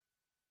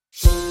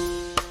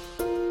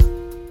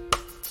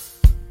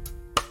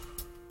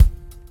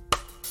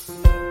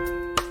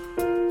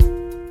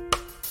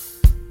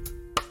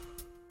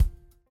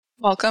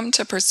Welcome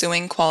to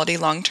Pursuing Quality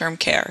Long-Term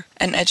Care,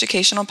 an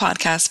educational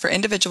podcast for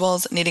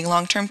individuals needing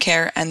long-term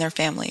care and their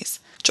families.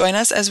 Join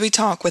us as we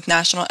talk with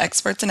national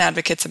experts and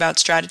advocates about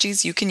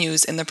strategies you can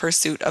use in the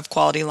pursuit of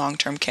quality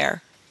long-term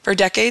care. For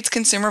decades,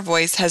 Consumer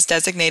Voice has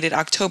designated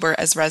October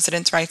as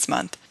Residents' Rights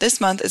Month. This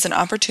month is an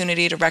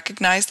opportunity to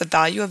recognize the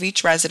value of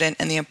each resident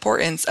and the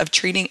importance of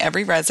treating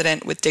every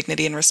resident with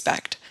dignity and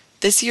respect.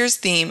 This year's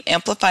theme,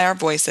 Amplify Our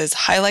Voices,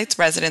 highlights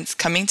residents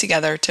coming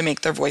together to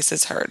make their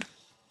voices heard.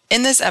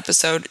 In this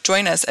episode,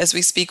 join us as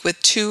we speak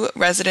with two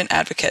resident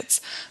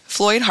advocates.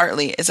 Floyd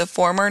Hartley is a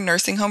former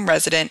nursing home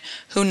resident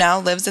who now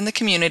lives in the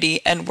community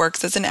and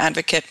works as an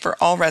advocate for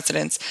all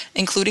residents,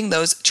 including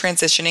those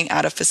transitioning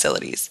out of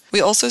facilities.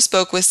 We also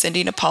spoke with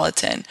Cindy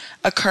Napolitan,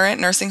 a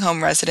current nursing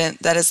home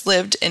resident that has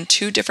lived in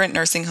two different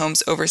nursing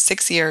homes over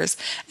 6 years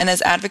and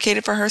has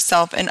advocated for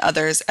herself and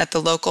others at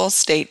the local,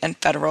 state, and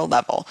federal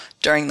level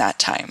during that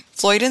time.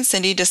 Floyd and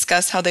Cindy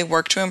discuss how they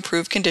work to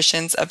improve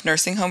conditions of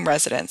nursing home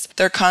residents.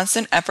 Their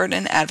constant effort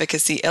and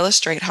advocacy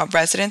illustrate how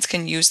residents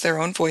can use their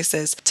own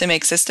voices to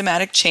make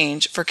systematic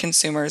change for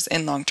consumers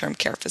in long-term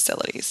care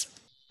facilities.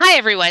 Hi,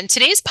 everyone.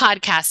 Today's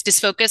podcast is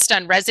focused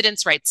on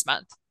Residents' Rights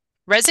Month.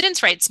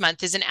 Residents' Rights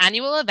Month is an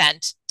annual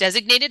event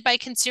designated by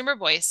Consumer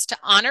Voice to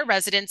honor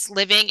residents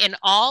living in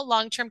all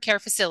long-term care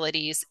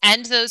facilities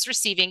and those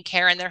receiving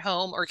care in their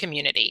home or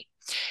community.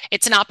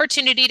 It's an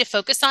opportunity to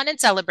focus on and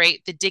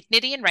celebrate the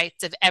dignity and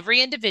rights of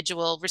every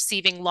individual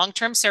receiving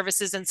long-term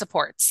services and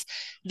supports.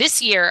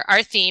 This year,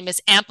 our theme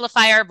is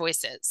Amplify Our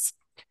Voices.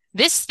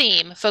 This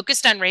theme,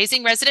 focused on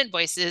raising resident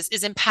voices,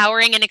 is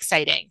empowering and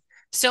exciting.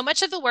 So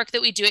much of the work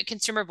that we do at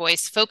Consumer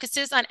Voice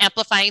focuses on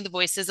amplifying the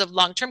voices of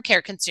long-term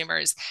care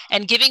consumers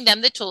and giving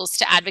them the tools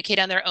to advocate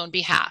on their own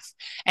behalf.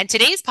 And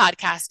today's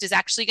podcast is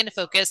actually going to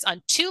focus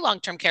on two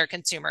long-term care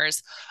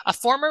consumers, a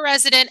former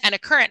resident and a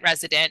current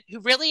resident, who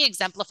really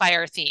exemplify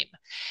our theme.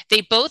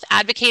 They both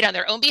advocate on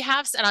their own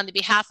behalves and on the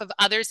behalf of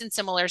others in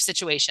similar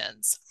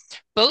situations.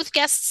 Both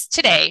guests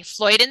today,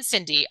 Floyd and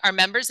Cindy, are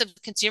members of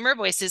Consumer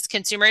Voice's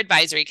Consumer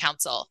Advisory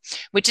Council,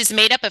 which is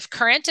made up of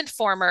current and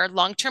former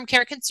long-term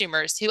care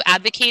consumers who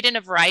advocate in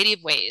a variety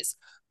of ways,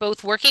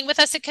 both working with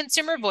us at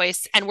Consumer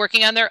Voice and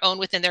working on their own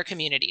within their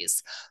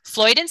communities.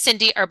 Floyd and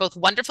Cindy are both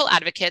wonderful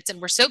advocates,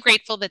 and we're so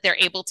grateful that they're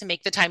able to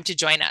make the time to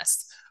join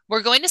us.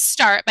 We're going to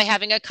start by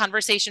having a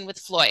conversation with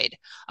Floyd,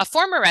 a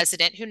former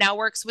resident who now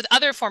works with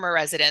other former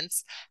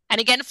residents. And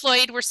again,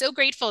 Floyd, we're so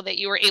grateful that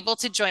you were able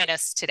to join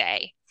us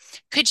today.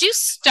 Could you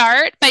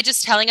start by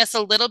just telling us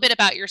a little bit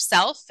about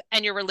yourself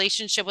and your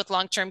relationship with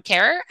long-term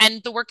care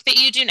and the work that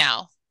you do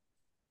now?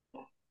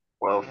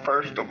 Well,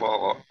 first of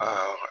all,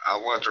 I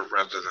was a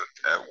resident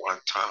at one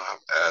time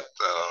at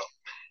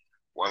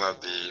one of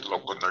the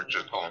local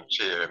nursing homes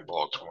here in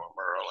Baltimore,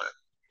 Maryland.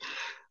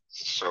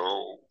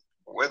 So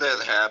what had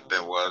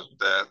happened was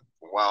that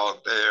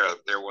while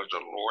there was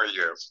a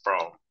lawyer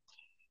from,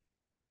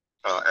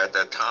 at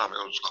that time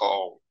it was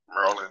called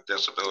Maryland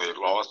Disability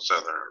Law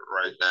Center.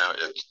 Right now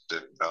it's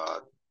the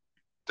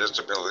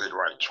Disability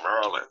Rights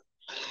Maryland.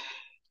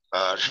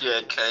 She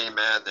had came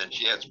in and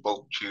she had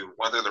spoke to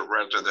one of the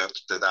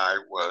residents that I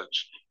was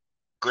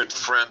good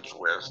friends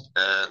with,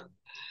 and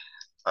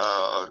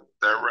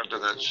that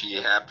resident, she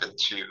happened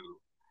to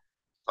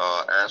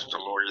ask the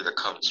lawyer to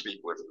come speak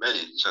with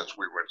me since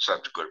we were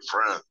such good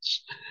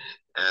friends.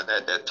 And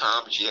at that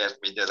time, she asked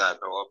me, did I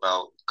know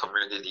about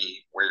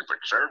community waiver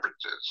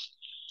services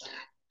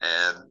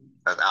and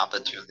an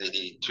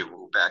opportunity to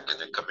move back in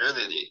the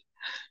community.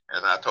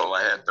 And I told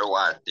her I had no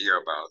idea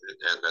about it,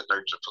 and the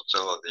nursing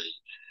facility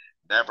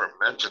never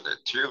mentioned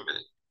it to me.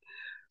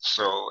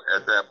 So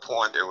at that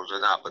point, there was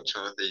an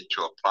opportunity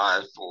to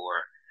apply for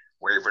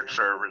waiver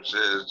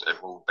services and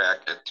move back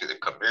into the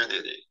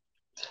community.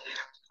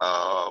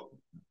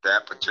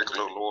 That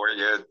particular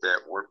lawyer that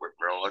worked with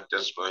Maryland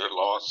Disability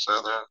Law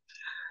Center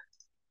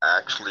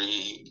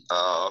actually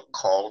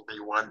called me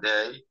one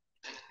day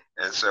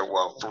and said,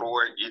 well,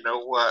 Floyd, you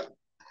know what?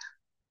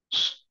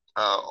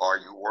 Are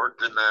you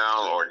working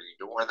now? Are you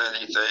doing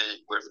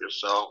anything with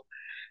yourself?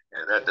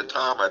 And at the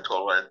time, I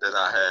told her that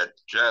I had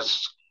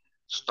just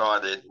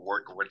started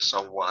working with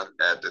someone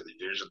at the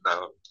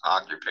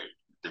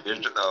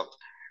Division of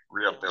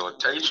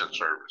Rehabilitation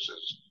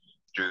Services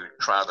to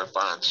try to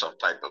find some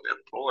type of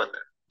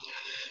employment.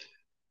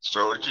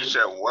 So she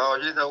said,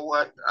 well, you know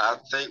what? I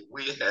think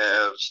we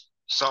have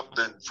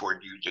something for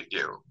you to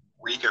do.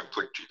 We can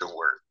put you to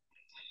work.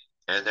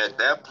 And at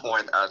that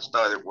point, I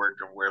started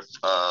working with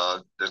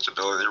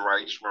Disability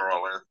Rights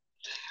Maryland,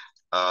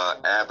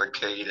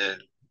 advocating.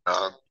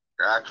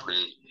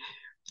 Actually,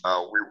 I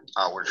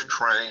was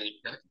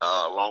trained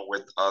along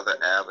with other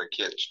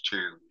advocates to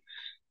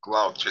go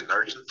out to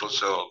nursing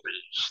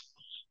facilities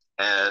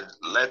and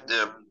let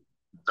them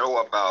know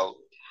about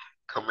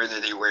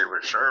community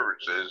waiver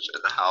services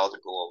and how to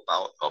go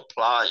about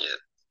applying.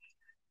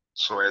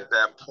 So at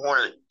that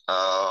point,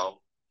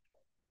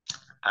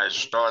 I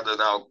started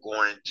out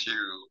going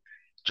to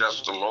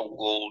just the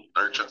local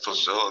nursing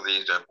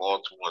facilities in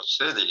Baltimore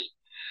City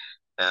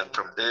And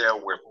from there,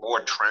 with more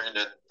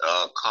training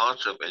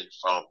constantly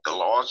from the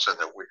Law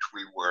Center, which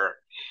we were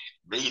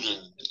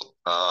meeting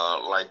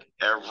like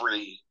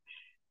every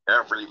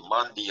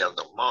Monday of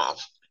the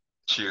month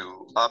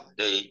to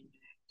update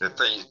the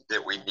things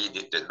that we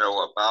needed to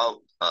know about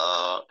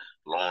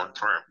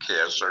long-term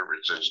care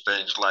services,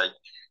 things like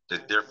the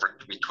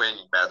difference between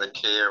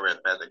Medicare and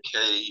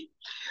Medicaid,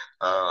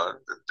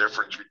 the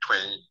difference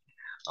between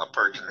a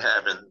person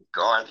having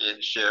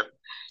guardianship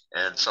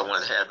and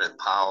someone having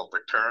power of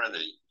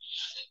attorney,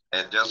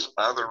 and just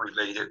other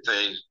related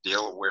things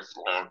dealing with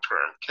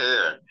long-term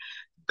care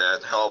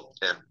that help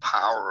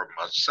empower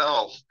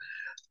myself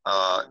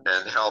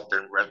and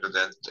helping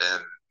residents in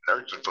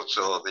nursing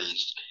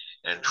facilities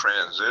and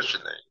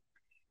transitioning.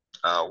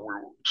 We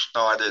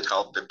started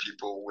helping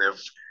people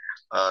with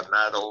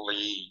not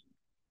only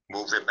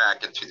moving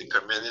back into the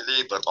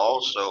community, but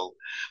also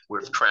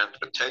with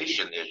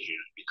transportation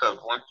issues. Because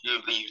once you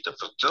leave the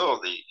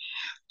facility,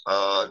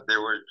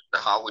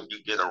 how would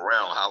you get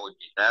around? How would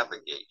you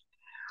navigate?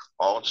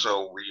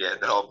 Also, we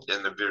had helped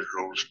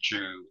individuals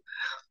to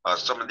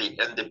some of the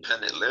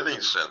independent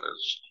living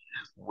centers,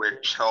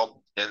 which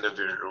help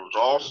individuals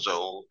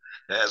also.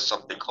 Has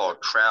something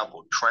called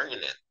travel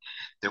training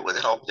that would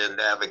help them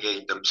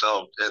navigate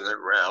themselves in and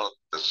around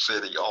the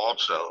city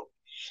also.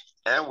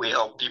 And we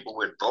help people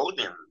with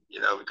voting,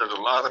 because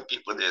a lot of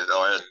people that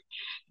are in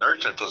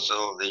nursing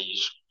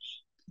facilities,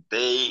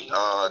 they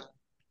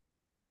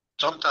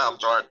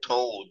sometimes aren't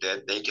told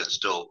that they can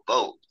still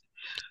vote.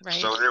 Right.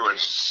 So there were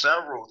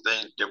several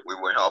things that we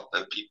were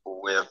helping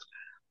people with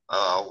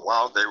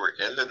while they were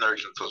in the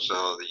nursing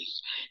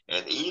facilities,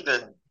 and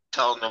even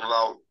telling them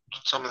about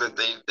some of the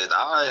things that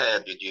I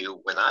had to do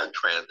when I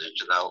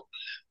transitioned out.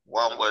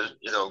 One was,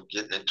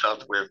 getting in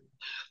touch with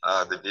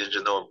the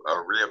digital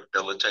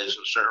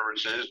rehabilitation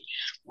services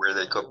where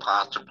they could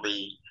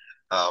possibly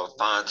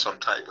find some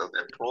type of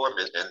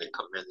employment in the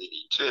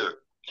community too.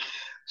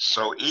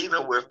 So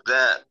even with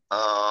that,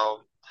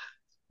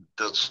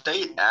 the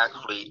state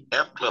actually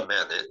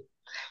implemented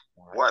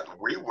what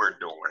we were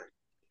doing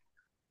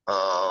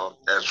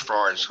as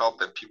far as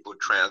helping people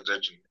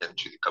transition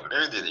into the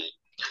community.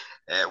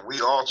 And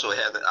we also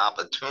had an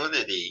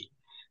opportunity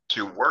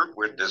to work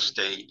with the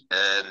state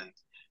and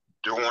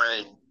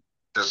doing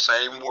the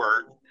same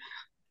work,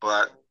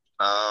 but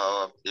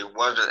it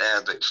wasn't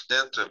as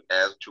extensive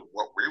as to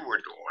what we were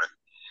doing.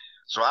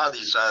 So I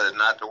decided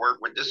not to work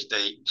with the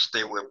state,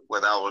 stay with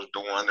what I was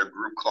doing, a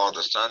group called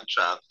the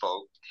Sunshine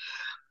Folk,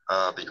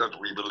 because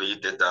we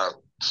believed that the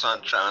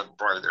sun shines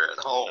brighter at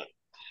home.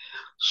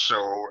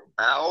 So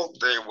our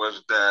thing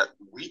was that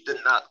we did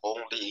not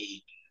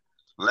only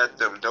let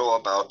them know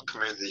about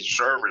community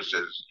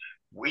services,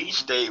 we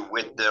stayed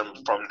with them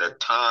from the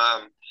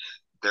time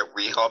that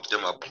we helped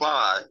them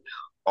apply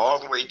all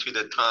the way to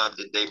the time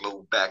that they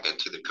moved back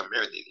into the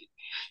community.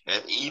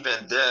 And even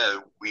then,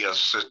 we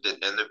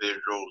assisted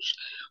individuals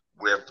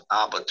with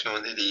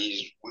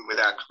opportunities. We would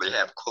actually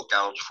have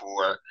cookouts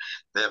for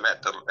them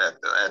at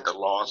the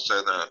law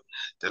center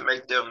to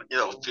make them,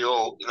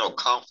 feel,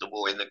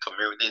 comfortable in the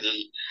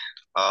community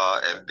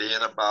and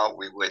being about.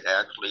 We would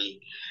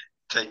actually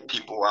take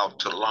people out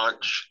to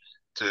lunch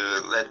to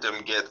let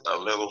them get a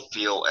little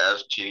feel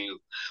as to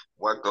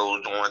what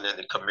goes on in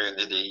the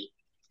community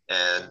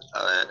and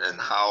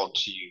how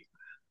to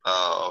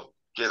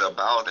get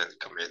about in the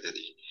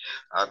community.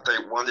 I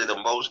think one of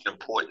the most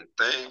important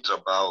things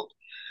about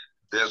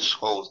this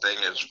whole thing,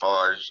 as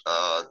far as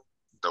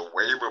the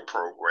waiver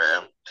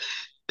program,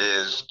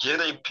 is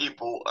getting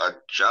people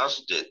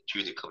adjusted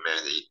to the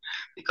community,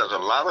 because a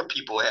lot of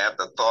people have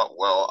the thought,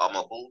 well, I'm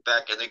gonna move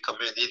back in the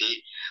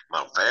community,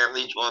 my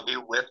family's gonna be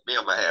with me,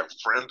 I'm gonna have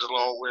friends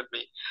along with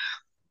me,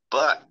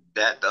 but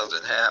that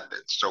doesn't happen.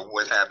 So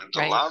what happens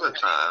a lot of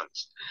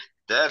times,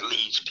 that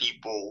leaves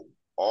people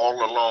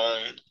all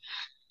alone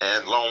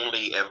and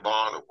lonely and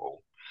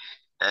vulnerable.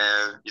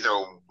 And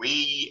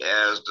we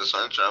as the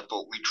Sunshine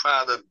Folk, we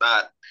try to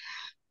not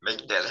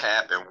make that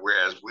happen,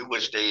 whereas we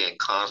would stay in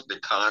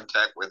constant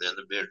contact with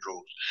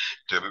individuals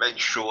to make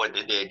sure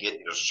that they're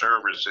getting the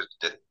services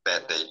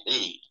that they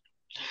need.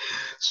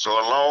 So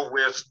along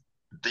with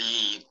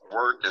the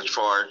work as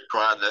far as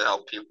trying to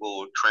help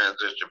people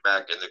transition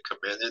back in the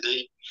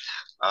community,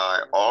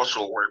 I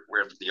also work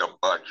with the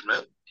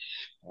Ombudsman,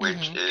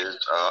 which is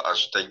a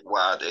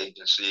statewide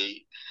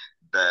agency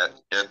that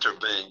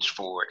intervenes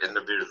for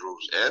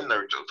individuals and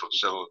nursing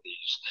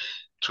facilities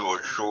to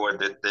ensure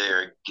that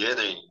they're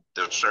getting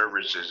the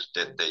services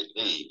that they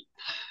need.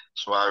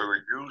 So I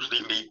would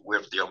usually meet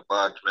with the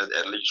Ombudsman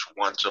at least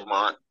once a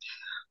month.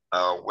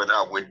 What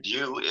I would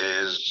do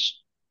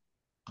is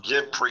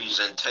give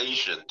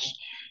presentations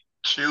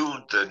to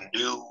the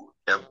new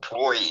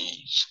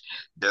employees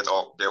that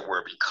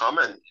were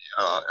becoming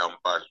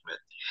ombudsmen,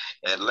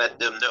 and let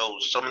them know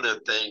some of the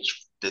things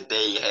that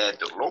they had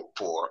to look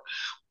for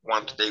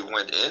once they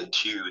went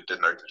into the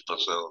nursing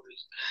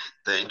facilities.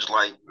 Things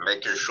like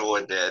making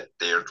sure that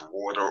there's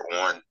water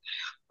on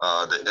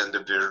the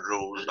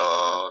individual's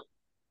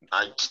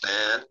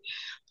nightstand,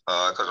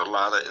 because a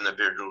lot of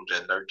individuals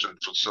in nursing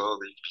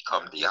facilities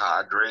become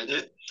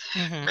dehydrated.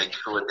 Mm-hmm. Make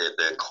sure that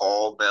their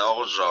call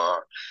bells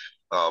are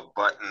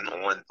button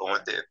on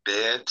their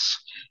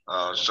beds,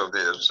 so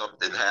that if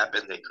something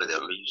happened, they could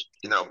at least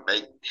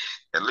make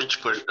at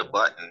least push the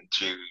button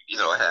to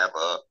have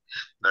a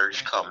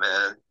nurse come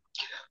in.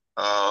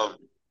 Um,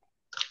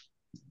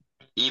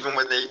 Even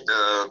when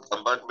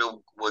a mother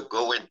would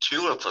go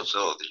into a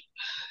facility,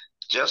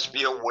 just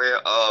be aware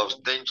of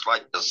things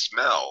like the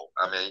smell.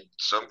 I mean,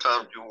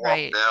 sometimes you walk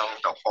Right. down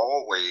the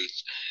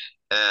hallways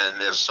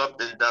and if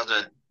something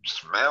doesn't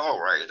smell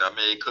right, I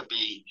mean, it could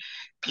be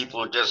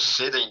people just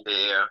sitting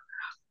there,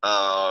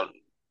 uh,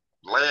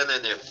 laying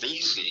in their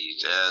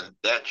feces, and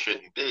that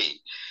shouldn't be.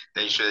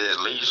 They should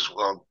at least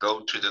go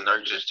to the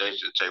nurse's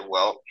station and say,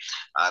 well,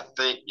 I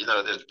think,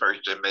 this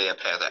person may have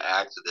had an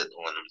accident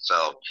on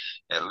themselves.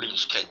 At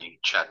least can you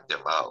check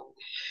them out?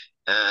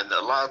 And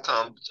a lot of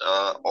times,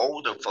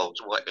 older folks,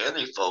 or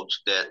any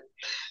folks that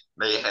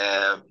may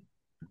have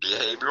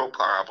behavioral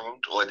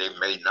problems or they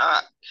may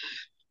not,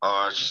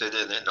 are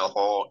sitting in the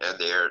hall and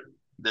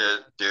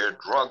they're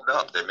drugged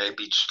up. They may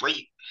be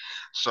asleep.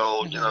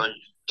 So, Mm-hmm.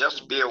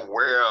 just be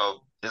aware of,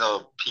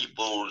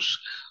 people's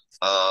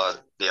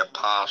their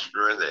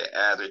posture, their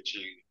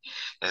attitude,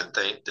 and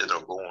things that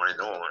are going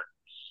on.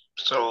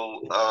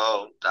 So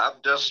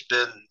I've just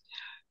been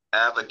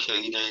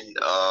advocating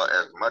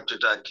as much as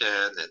I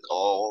can in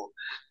all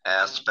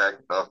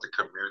aspects of the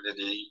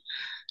community,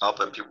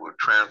 helping people with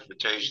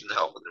transportation,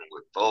 helping them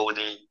with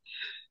voting,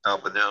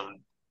 helping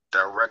them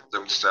direct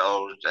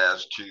themselves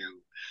as to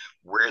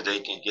where they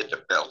can get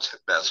the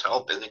best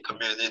help in the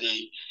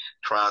community,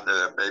 trying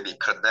to maybe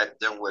connect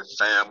them with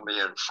family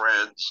and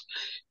friends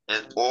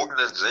and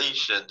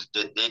organizations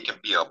that they can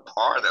be a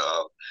part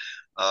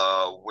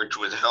of, which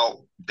would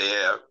help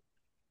their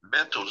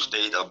mental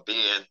state of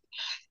being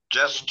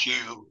just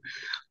to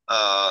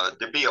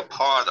be a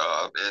part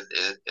of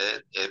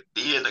and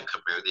be in the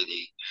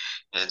community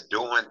and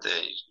doing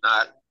things,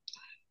 not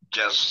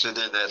just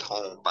sitting at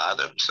home by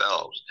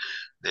themselves.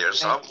 There are Right.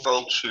 some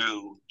folks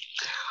who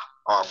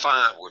are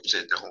fine with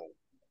sitting at home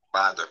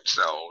by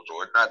themselves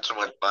or not so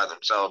much by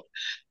themselves.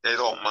 They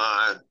don't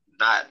mind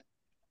not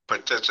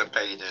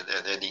participating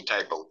in any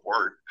type of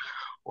work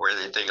or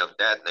anything of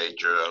that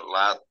nature. A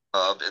lot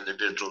of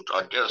individuals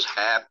are just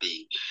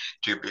happy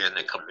to be in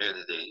the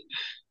community.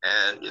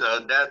 And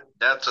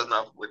that's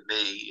enough with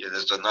me, and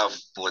it's enough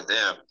for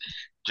them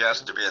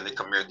just to be in the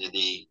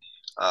community,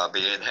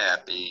 being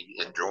happy,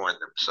 enjoying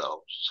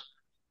themselves.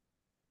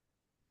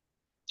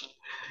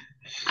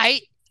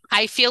 I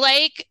I feel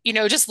like,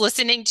 just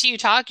listening to you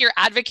talk, you're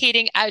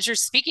advocating as you're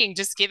speaking,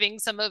 just giving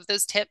some of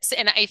those tips.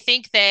 And I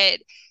think that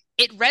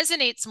it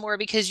resonates more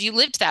because you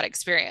lived that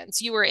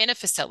experience. You were in a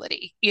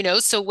facility,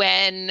 so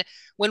when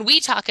we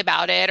talk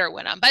about it or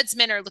when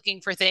ombudsmen are looking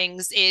for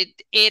things,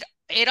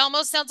 it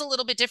almost sounds a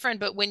little bit different.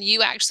 But when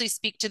you actually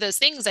speak to those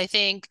things, I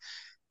think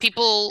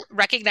people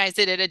recognize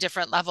it at a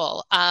different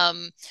level.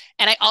 And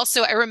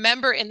I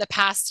remember in the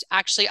past,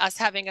 actually, us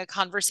having a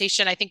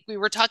conversation. I think we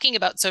were talking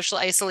about social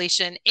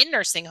isolation in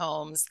nursing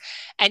homes.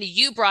 And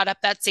you brought up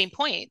that same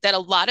point that a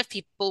lot of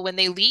people, when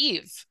they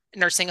leave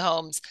nursing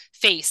homes,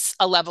 face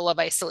a level of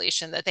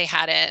isolation that they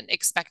hadn't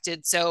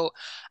expected. So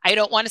I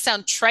don't want to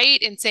sound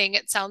trite in saying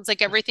it sounds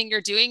like everything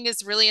you're doing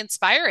is really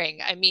inspiring.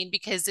 I mean,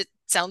 because it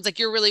sounds like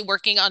you're really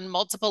working on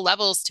multiple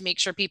levels to make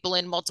sure people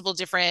in multiple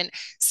different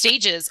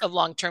stages of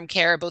long-term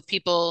care, both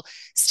people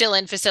still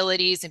in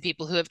facilities and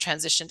people who have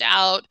transitioned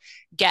out,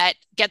 get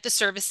the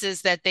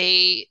services that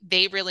they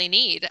really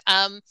need.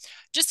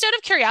 Just out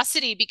of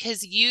curiosity,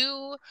 because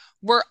you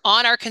were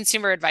on our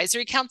consumer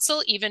advisory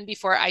council even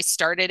before I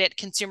started at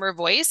Consumer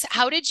Voice,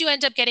 how did you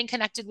end up getting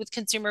connected with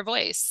Consumer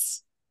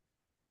Voice?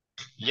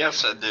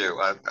 Yes, I do.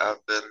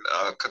 I've been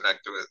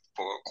connected with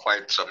for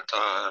quite some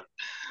time.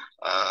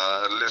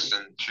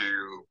 Listened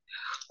to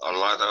a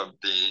lot of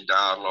the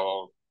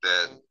dialogue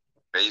that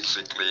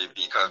basically,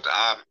 because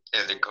I'm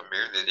in the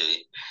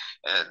community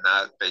and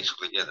not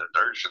basically in a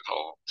nursing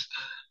home,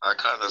 I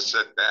kind of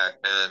sit back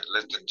and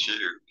listen to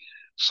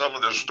some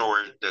of the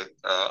stories that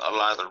a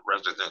lot of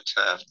residents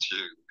have to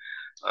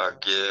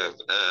give.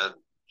 And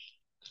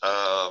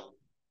um,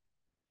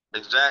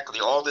 exactly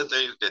all the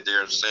things that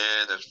they're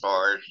saying as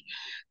far as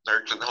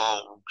nursing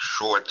home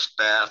short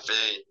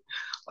staffing,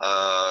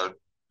 uh,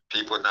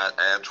 people not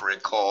answering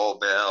call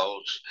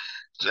bells,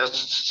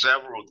 just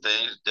several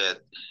things that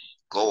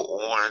go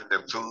on, the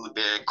food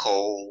being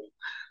cold.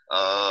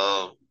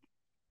 Uh,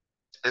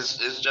 it's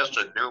just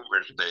a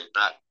numerous thing.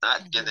 Not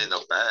Mm-hmm. getting a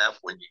bath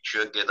when you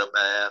should get a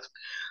bath.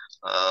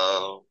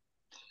 Uh,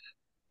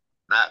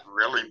 Not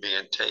really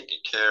being taken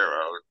care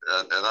of.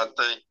 And I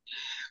think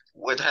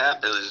what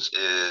happens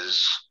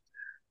is,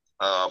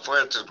 for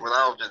instance, when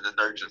I was in the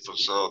nursing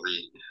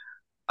facility,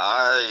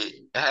 I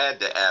had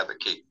to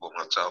advocate for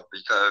myself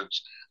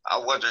because I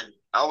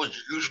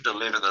was used to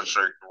living a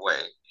certain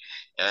way.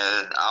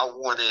 And I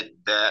wanted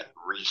that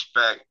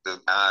respect that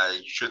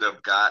I should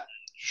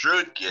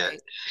get,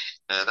 Right.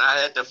 and I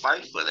had to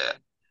fight for that.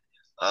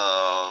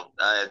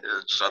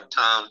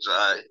 Sometimes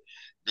I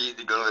need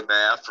to go to the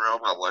bathroom.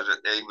 I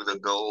wasn't able to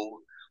go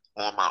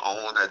on my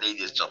own. I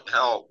needed some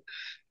help,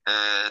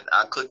 and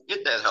I couldn't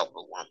get that help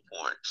at one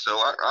point. So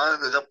I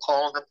ended up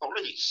calling the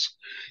police.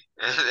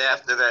 And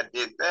after I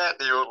did that,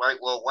 they were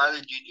like, "Well, why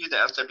did you do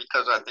that?" I said,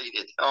 "Because I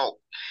needed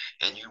help,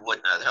 and you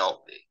would not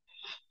help me."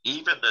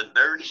 Even the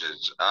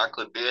nurses, I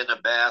could be in the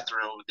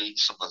bathroom, need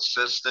some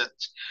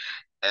assistance,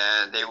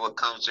 and they would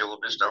come and say, "Well,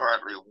 Mr.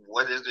 Hartley,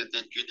 what is it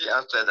that you need?"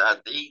 I said, "I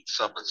need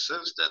some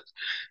assistance."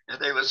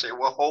 And they would say,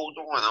 "Well, hold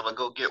on, I'm going to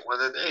go get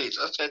one of these."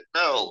 I said,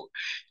 "No,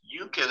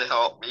 you can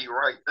help me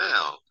right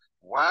now.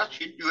 Why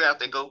should you have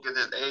to go get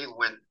an aid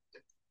when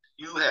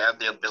you have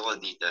the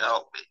ability to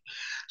help me?"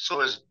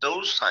 So it's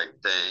those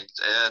type things.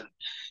 And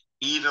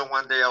even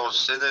one day I was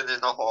sitting in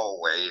the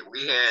hallway,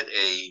 we had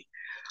a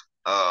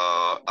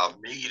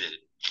meeting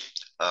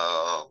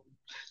uh,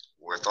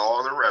 with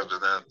all the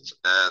residents,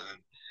 and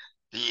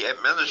the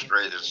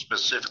administrator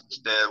specifically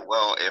said,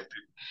 "Well,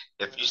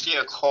 if you see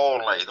a call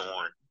light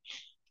on,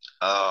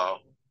 uh,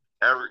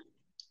 every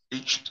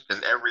each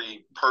and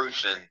every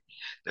person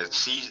that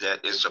sees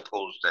that is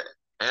supposed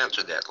to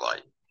answer that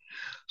light."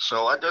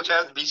 So I just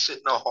had to be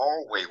sitting in the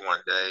hallway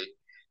one day,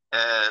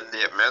 and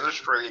the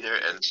administrator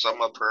and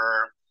some of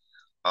her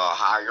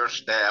higher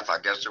staff, I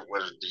guess it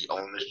was the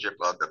ownership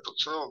of the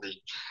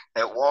facility,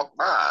 had walked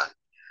by.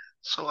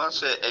 So I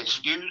said,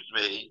 "Excuse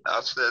me."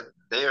 I said,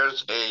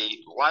 "There's a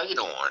light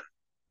on.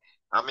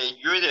 I mean,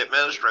 you're the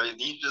administrator.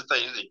 These are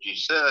things that you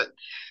said.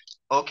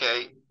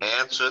 Okay,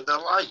 answer the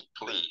light,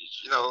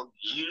 please."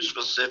 You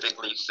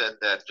specifically said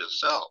that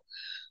yourself.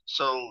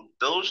 So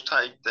those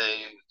type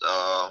things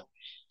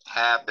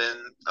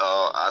happen.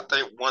 I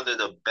think one of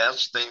the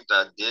best things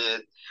I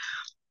did,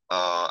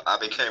 I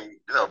became,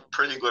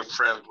 pretty good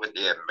friends with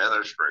the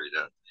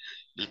administrator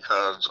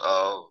because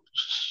of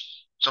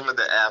some of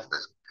the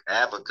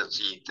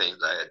advocacy things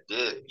I had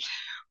did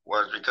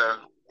was because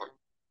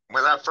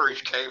when I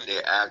first came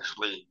there,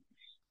 actually,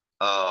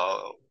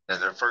 uh,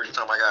 and the first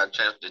time I got a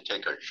chance to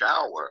take a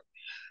shower,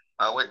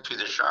 I went to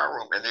the shower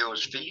room and there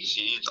was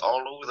feces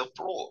all over the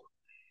floor.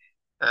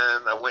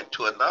 And I went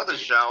to another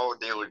shower,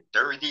 there was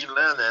dirty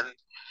linen.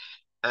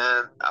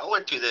 And I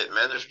went to the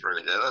administrator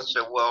and I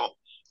said, "Well,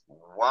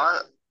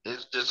 why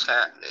is this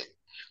happening?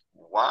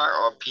 Why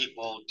are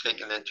people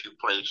taken into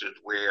places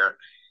where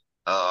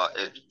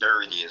it's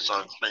dirty, it's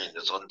unclean,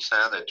 it's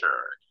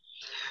unsanitary?"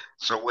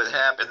 So what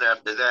happened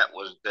after that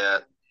was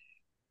that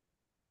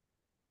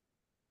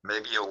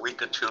maybe a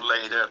week or two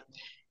later,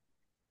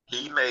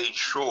 he made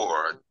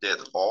sure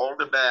that all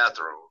the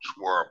bathrooms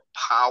were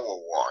power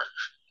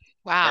washed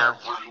Wow.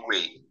 every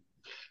week.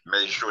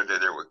 Made sure that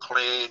they were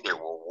clean, they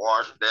were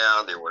washed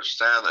down, they were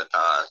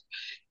sanitized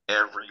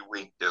every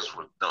week. This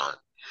was done.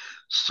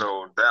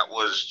 So that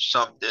was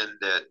something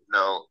that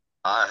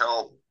I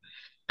helped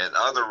and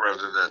other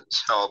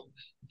residents helped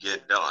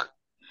get done.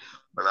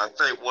 But I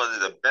think one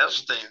of the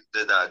best things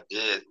that I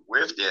did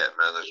with the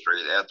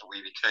administrator after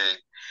we became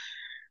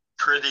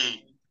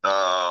pretty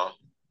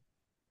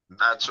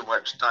not so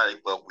much tight,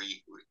 but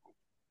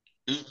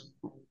he,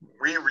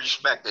 we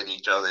respected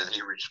each other and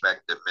he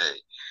respected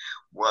me,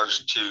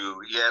 was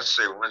to, yes,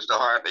 say, "Mr.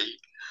 Hartley,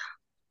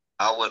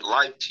 I would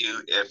like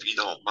to, if you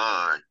don't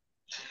mind,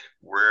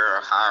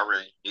 we're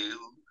hiring new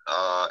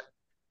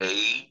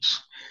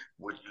aides.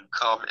 Would you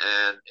come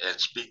in and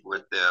speak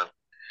with them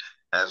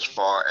as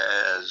far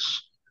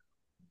as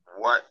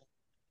what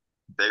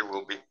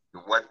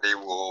what they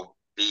will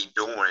be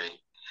doing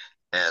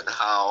and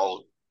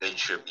how they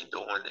should be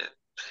doing it?"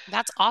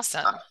 That's I,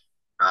 awesome.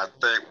 I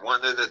think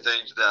one of the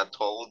things that I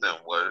told them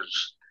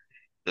was,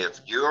 "If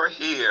you're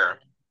here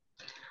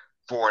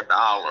for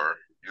 $1,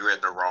 you're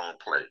in the wrong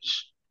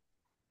place.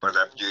 But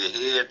if you're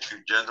here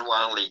to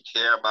genuinely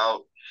care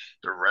about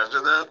the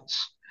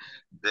residents,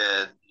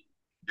 then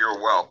you're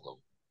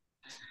welcome."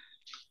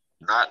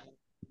 Not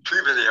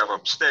too many of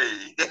them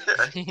stayed.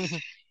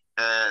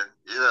 And,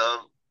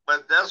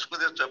 but that's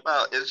what it's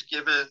about. It's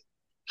giving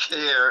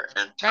care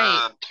and Right.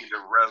 time to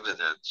the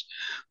residents.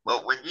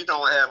 But when you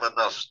don't have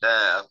enough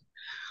staff,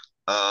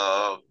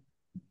 uh,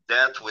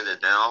 that's where the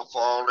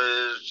downfall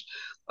is,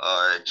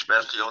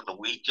 especially on the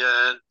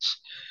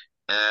weekends.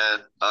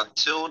 And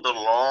until the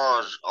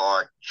laws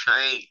are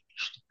changed,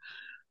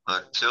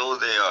 until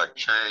they are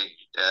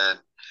changed, and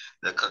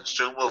the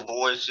consumer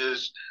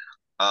voices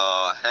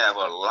have a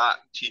lot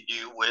to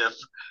do with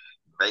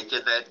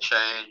making that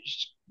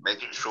change,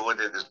 making sure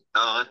that it's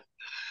done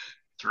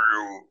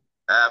through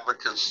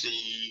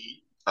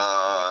advocacy,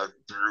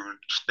 through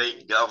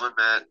state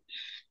government,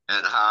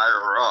 and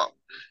higher up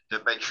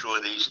to make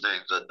sure these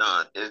things are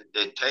done.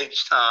 It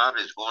takes time,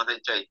 it's going to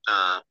take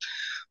time,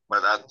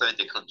 but I think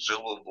the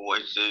consumer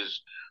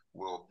voices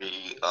will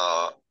be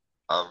a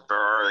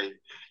very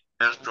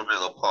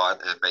instrumental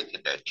part in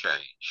making that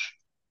change.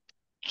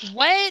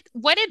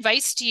 What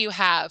advice do you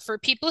have for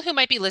people who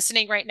might be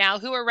listening right now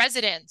who are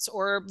residents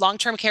or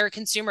long-term care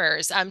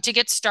consumers to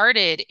get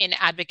started in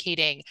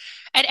advocating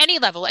at any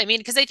level? I mean,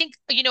 because I think,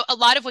 a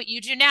lot of what you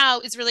do now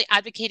is really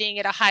advocating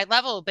at a high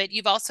level, but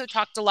you've also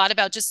talked a lot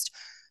about just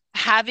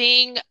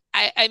having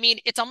I mean,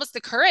 it's almost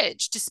the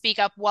courage to speak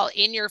up while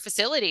in your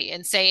facility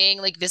and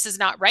saying, like, this is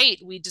not right.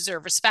 We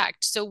deserve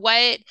respect. So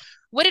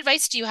what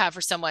advice do you have for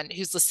someone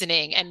who's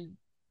listening and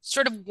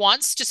sort of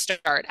wants to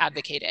start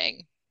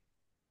advocating?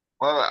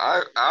 Well,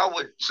 I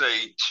would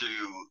say to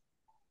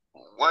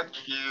once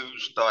you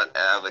start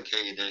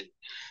advocating,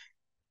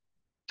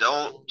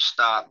 don't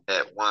stop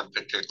at one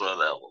particular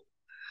level.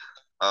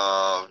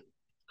 Uh,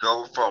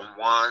 Go from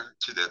one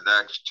to the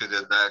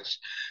next.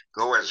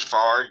 Go as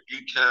far as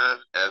you can,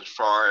 as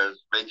far as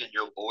making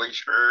your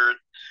voice heard.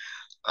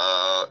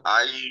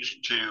 I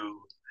used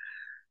to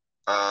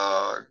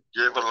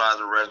give a lot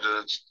of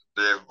residents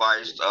the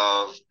advice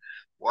of,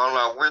 well,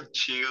 I went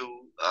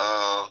to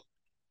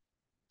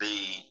the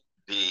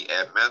the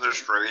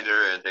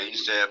administrator and they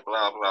said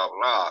blah blah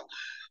blah.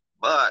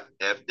 But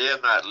if they're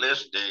not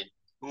listening,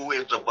 who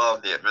is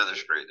above the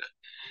administrator?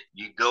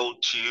 You go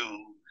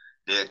to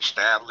the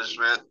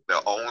establishment,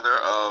 the owner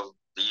of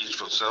these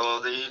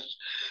facilities,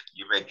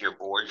 you make your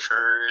voice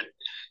heard,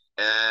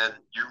 and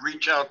you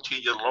reach out to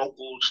your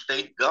local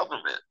state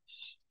government.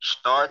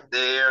 Start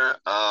there,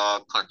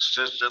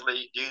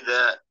 consistently do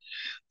that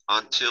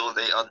until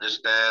they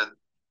understand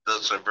the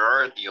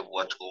severity of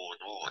what's going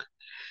on.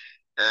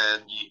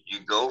 And you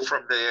go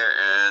from there,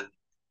 and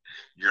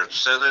your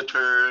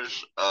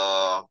senators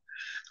are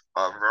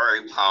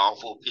very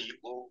powerful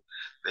people.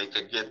 They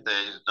can get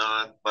things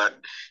done, but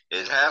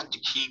it has to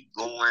keep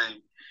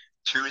going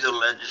to the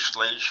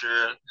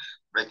legislature,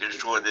 making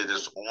sure that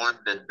it's on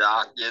the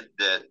docket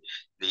that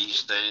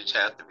these things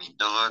have to be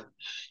done.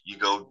 You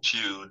go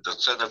to the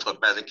Center for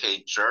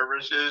Medicaid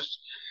Services,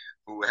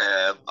 who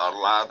have a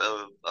lot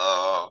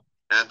of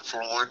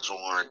influence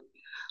on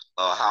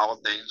how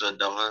things are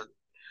done,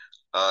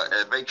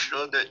 and make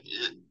sure that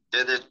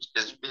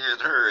it's being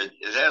heard.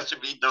 It has to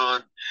be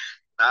done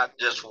not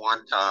just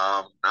one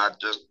time, not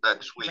just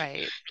next week.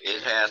 Right.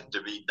 It has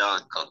to be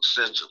done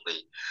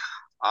consistently.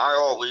 I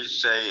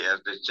always say, as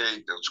they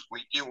say, the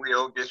squeaky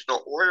wheel gets the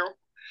oil.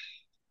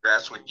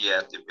 That's what you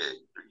have to be.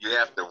 You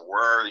have to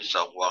worry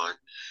someone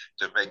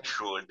to make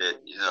sure that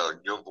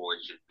your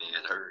voice is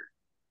being heard.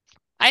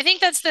 I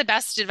think that's the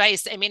best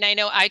advice. I mean, I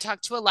know I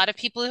talk to a lot of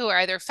people who are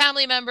either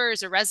family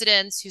members or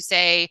residents who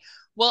say,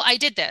 well, I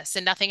did this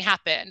and nothing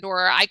happened,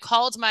 or I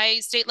called my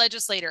state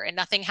legislator and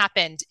nothing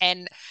happened.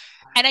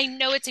 And I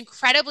know it's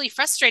incredibly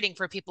frustrating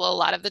for people a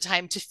lot of the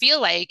time to feel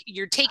like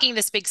you're taking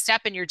this big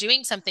step and you're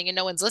doing something and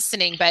no one's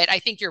listening. But I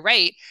think you're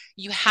right.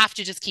 You have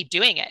to just keep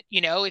doing it.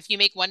 You know, if you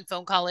make one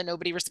phone call and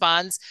nobody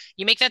responds,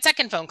 you make that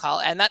second phone call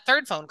and that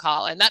third phone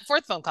call and that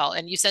fourth phone call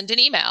and you send an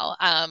email.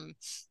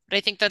 But I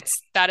think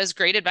that is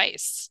great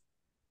advice.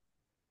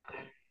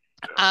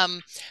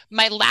 Um,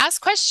 my last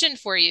question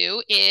for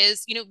you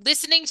is,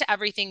 listening to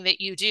everything that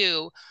you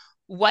do,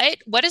 what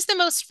is the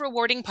most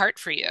rewarding part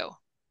for you?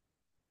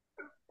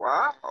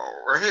 Wow.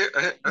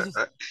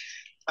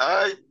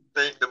 I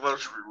think the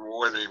most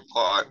rewarding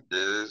part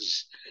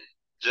is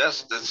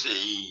just to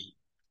see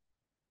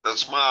the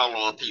smile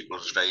on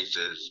people's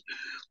faces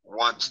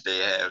once they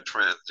have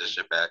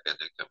transitioned back in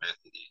the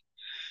community.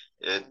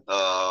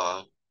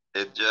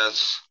 It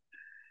just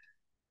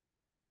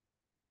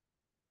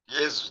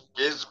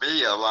gives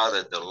me a lot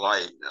of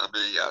delight. I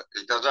mean,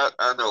 because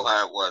I know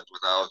how it was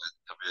when I was in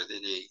the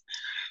community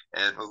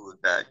and moving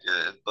back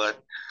in.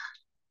 But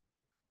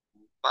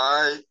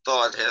my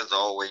thought has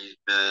always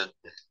been,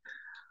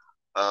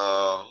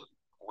 uh,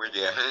 when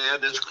your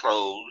hand is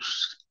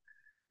closed,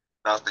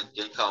 nothing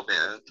can come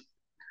in.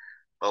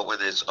 But when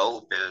it's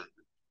open,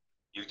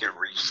 you can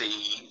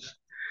receive.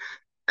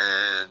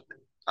 And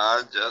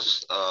I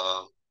just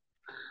uh,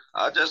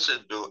 I just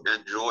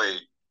enjoy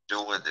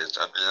doing this.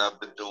 I mean, I've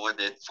been doing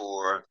it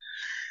for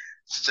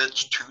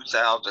since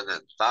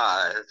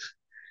 2005,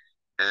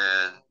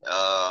 and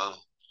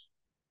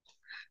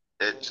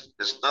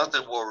it's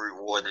nothing more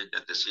rewarding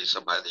than to see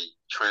somebody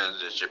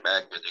transition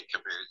back in the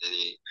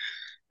community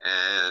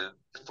and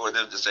for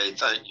them to say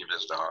thank you,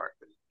 Mr.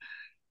 Hartley.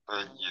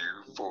 Thank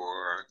you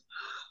for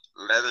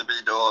letting me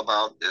know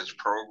about this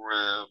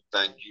program.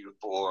 Thank you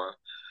for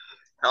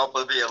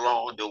helping me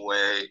along the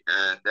way.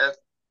 And that,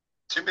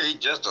 to me,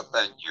 just a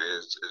thank you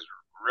is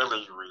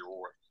really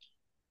rewarding.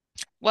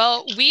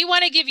 Well, we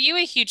want to give you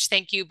a huge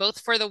thank you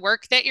both for the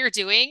work that you're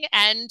doing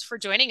and for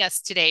joining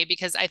us today,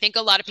 because I think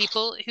a lot of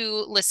people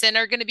who listen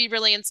are going to be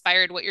really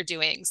inspired what you're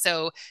doing.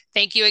 So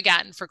thank you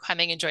again for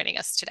coming and joining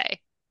us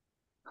today.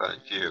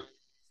 Thank you.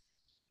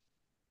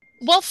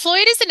 Well,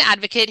 Floyd is an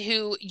advocate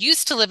who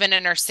used to live in a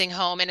nursing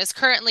home and is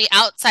currently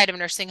outside of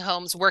nursing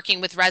homes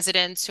working with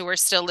residents who are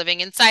still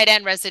living inside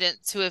and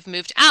residents who have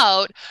moved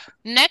out.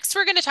 Next,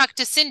 we're going to talk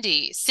to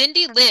Cindy.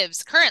 Cindy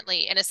lives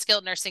currently in a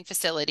skilled nursing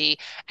facility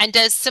and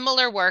does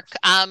similar work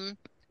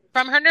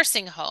from her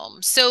nursing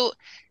home. So,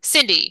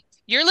 Cindy,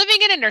 you're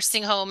living in a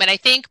nursing home, and I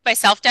think by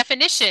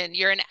self-definition,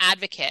 you're an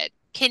advocate.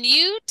 Can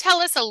you tell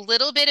us a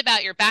little bit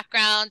about your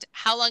background,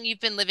 how long you've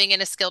been living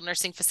in a skilled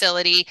nursing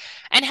facility,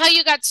 and how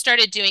you got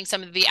started doing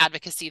some of the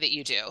advocacy that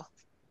you do?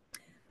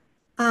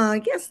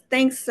 Yes,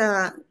 thanks,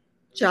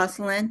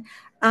 Jocelyn.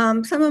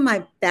 Some of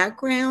my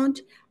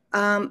background,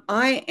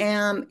 I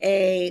am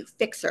a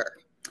fixer.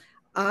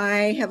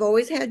 I have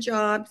always had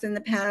jobs in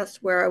the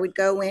past where I would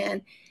go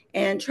in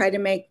and try to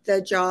make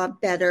the job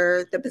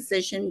better, the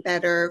position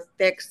better,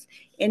 fix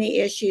any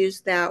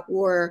issues that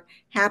were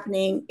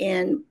happening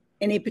in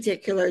any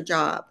particular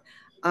job.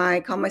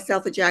 I call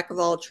myself a jack of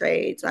all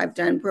trades. I've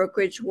done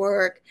brokerage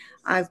work,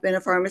 I've been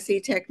a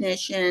pharmacy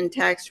technician,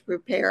 tax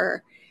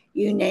preparer,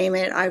 you name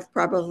it, I've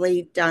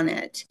probably done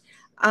it.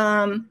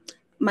 Um,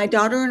 my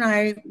daughter and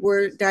I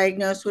were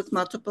diagnosed with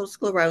multiple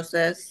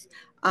sclerosis.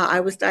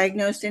 I was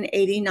diagnosed in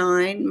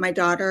 '89, my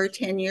daughter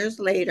 10 years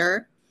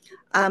later.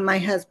 My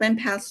husband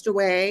passed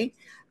away.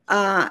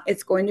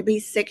 It's going to be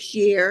 6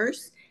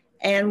 years.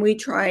 And we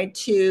tried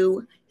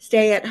to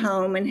stay at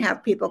home and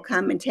have people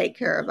come and take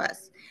care of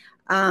us.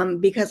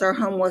 Because our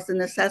home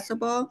wasn't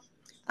accessible,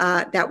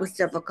 that was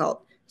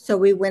difficult. So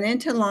we went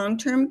into long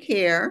term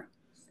care.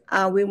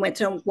 We went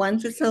to one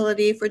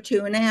facility for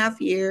 2.5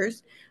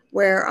 years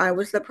where I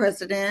was the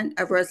president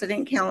of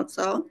resident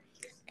council.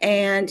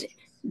 And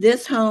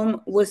this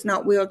home was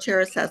not wheelchair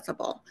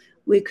accessible.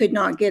 We could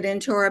not get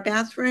into our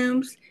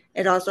bathrooms.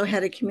 It also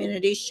had a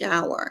community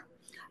shower.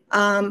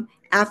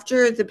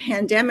 After the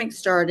pandemic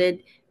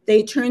started,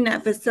 they turned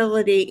that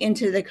facility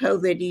into the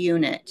COVID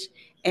unit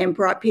and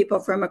brought people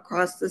from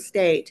across the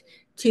state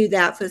to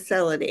that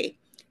facility.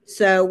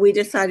 So we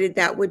decided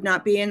that would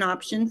not be an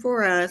option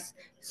for us.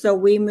 So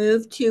we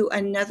moved to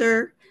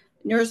another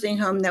nursing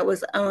home that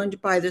was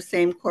owned by the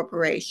same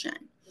corporation.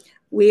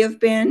 We have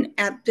been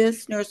at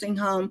this nursing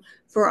home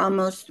for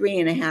almost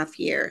 3.5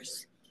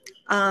 years.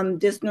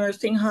 This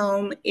nursing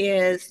home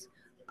is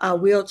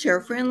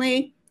wheelchair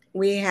friendly.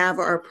 We have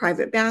our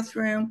private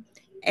bathroom,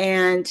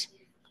 and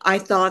I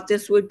thought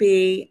this would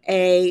be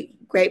a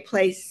great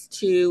place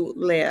to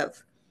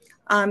live.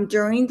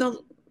 During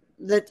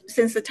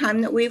since the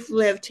time that we've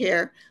lived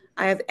here,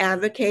 I have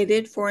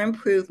advocated for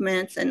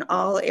improvements in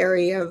all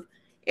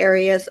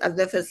areas of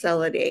the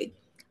facility.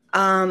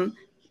 Um,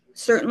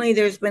 Certainly,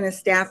 there's been a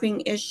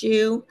staffing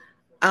issue.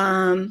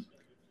 Um,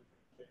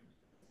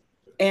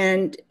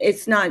 and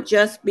it's not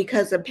just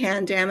because of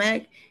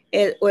pandemic,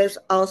 it was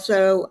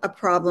also a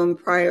problem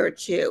prior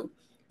to,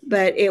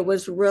 but it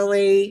was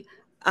really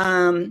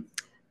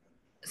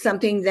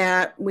something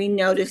that we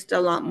noticed a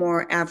lot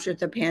more after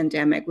the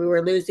pandemic. We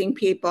were losing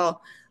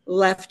people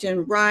left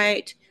and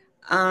right.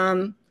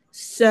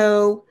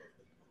 So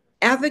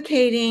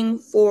advocating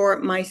for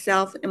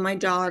myself and my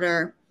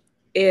daughter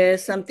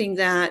is something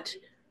that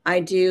I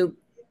do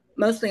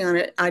mostly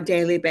on a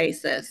daily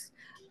basis.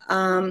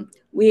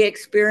 We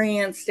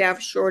experience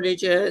staff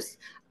shortages.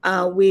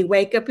 We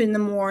wake up in the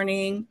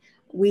morning.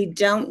 We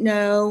don't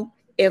know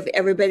if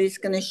everybody's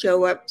going to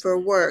show up for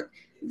work.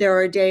 There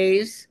are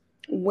days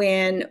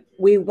when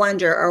we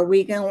wonder, are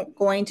we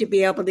going to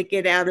be able to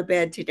get out of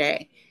bed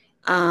today?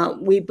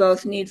 We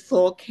both need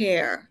full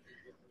care.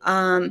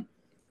 Um,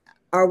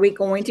 are we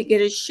going to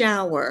get a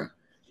shower?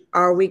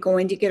 Are we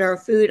going to get our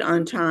food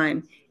on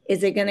time?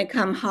 Is it going to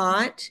come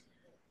hot?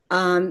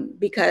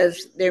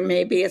 Because there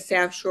may be a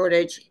staff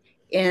shortage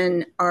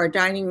in our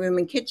dining room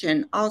and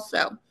kitchen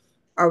also.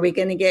 Are we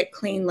going to get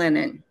clean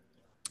linen?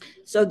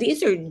 So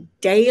these are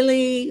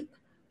daily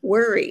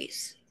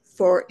worries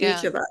for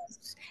each of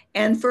us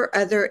and for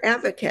other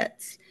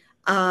advocates.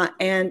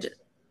 And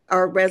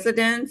our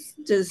residents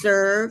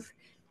deserve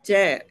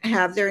to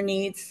have their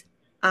needs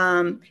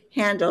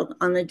handled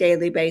on a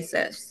daily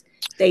basis.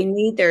 They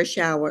need their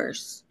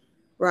showers,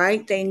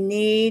 right? They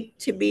need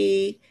to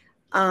be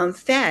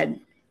fed.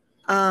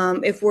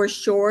 If we're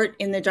short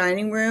in the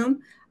dining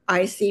room,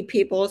 I see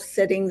people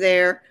sitting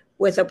there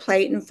with a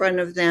plate in front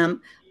of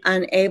them,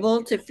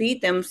 unable to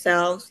feed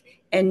themselves,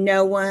 and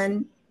no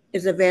one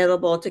is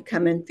available to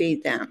come and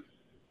feed them.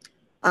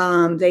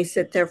 They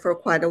sit there for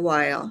quite a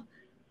while.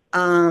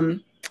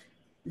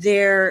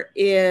 There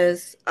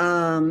is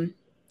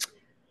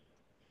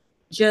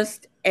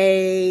just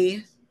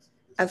a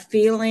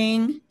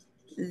feeling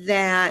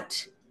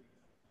that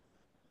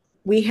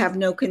we have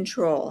no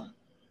control.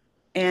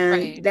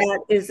 And that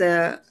is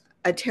a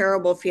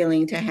terrible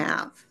feeling to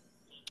have.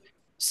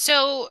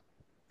 So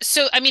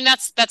I mean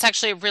that's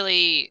actually a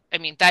really, I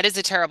mean that is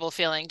a terrible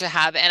feeling to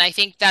have, and I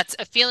think that's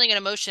a feeling and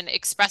emotion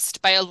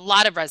expressed by a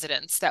lot of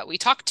residents that we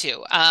talk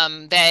to,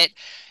 that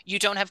you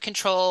don't have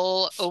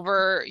control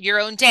over your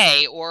own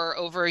day or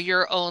over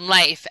your own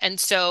life. And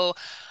so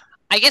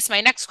I guess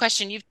my next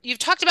question, you've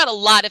talked about a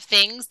lot of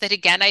things that,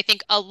 again, I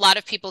think a lot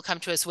of people come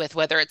to us with,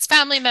 whether it's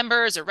family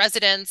members or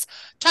residents,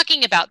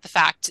 talking about the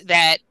fact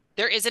that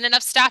there isn't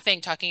enough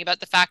staffing, talking about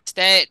the fact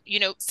that,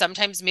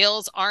 sometimes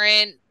meals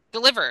aren't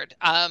delivered.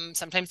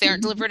 Sometimes they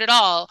aren't delivered at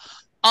all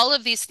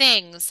of these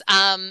things.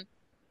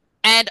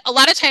 And a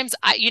lot of times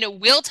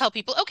we'll tell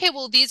people, okay,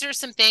 well, these are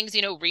some things,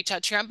 reach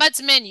out to your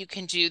ombudsman, you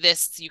can do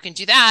this, you can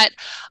do that.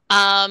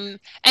 And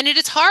it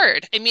is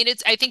hard. I mean,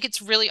 I think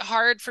it's really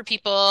hard for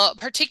people,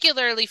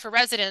 particularly for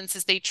residents,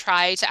 as they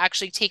try to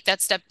actually take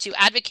that step to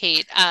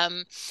advocate.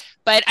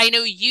 But I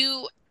know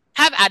you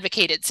have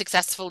advocated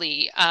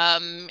successfully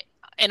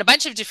in a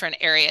bunch of different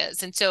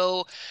areas. And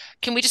so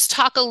can we just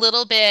talk a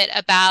little bit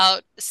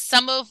about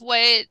some of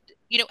what,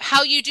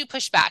 how you do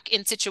push back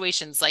in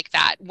situations like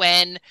that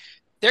when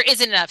there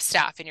isn't enough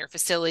staff in your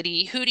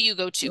facility? Who do you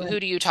go to? Right. Who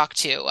do you talk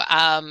to?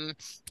 And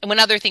when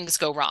other things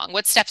go wrong,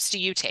 what steps do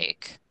you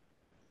take?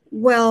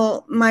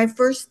 Well, my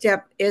first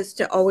step is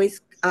to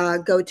always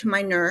go to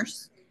my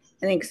nurse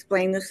and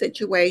explain the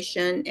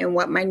situation and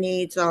what my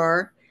needs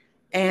are.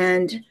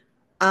 And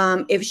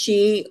if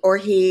she or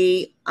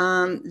he,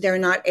 they're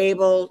not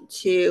able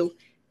to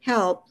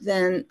help,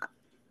 then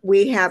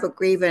we have a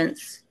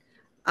grievance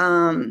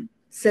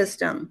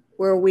system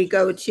where we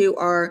go to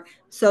our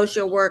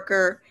social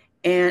worker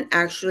and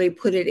actually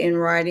put it in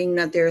writing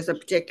that there's a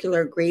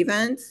particular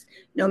grievance,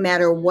 no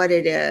matter what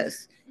it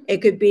is. It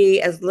could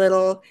be as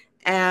little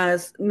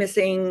as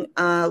missing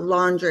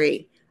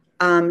laundry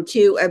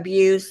to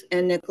abuse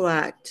and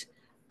neglect.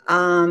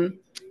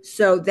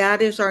 So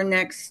that is our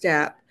next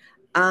step.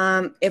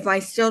 If I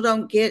still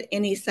don't get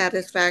any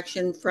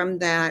satisfaction from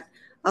that,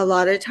 a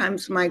lot of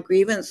times my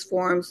grievance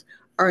forms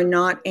are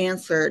not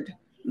answered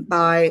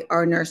by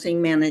our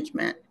nursing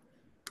management.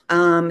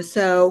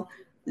 So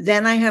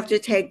then I have to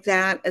take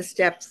that a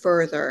step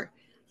further.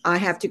 I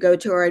have to go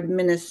to our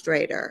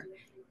administrator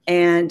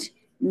and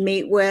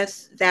meet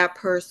with that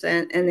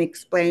person and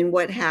explain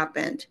what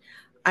happened.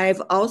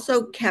 I've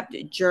also kept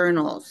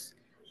journals,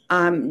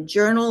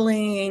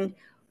 journaling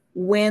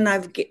when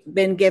I've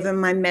been given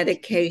my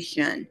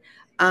medication,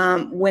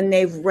 when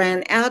they've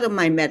ran out of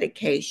my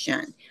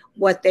medication,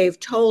 what they've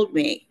told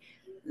me.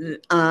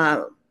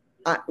 Uh,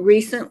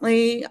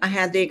 Recently, I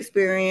had the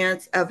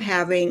experience of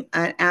having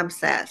an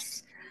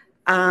abscess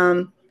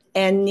and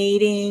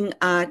needing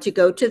to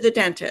go to the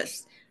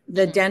dentist.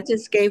 The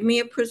dentist gave me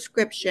a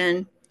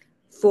prescription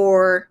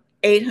for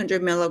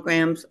 800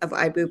 milligrams of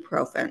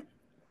ibuprofen.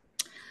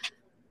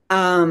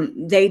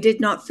 They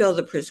did not fill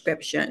the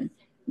prescription,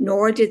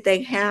 nor did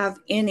they have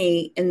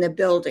any in the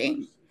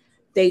building.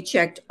 They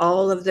checked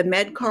all of the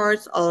med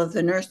cards, all of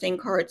the nursing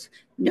cards,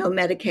 no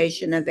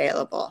medication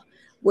available,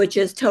 which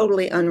is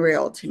totally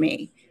unreal to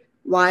me.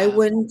 Why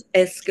wouldn't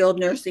a skilled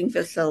nursing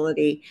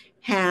facility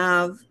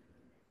have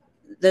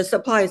the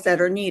supplies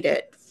that are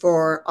needed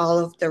for all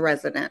of the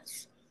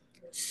residents?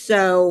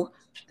 So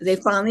they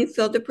finally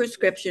filled the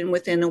prescription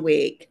within a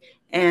week,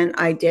 and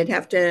I did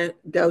have to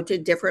go to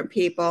different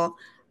people.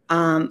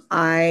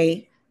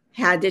 I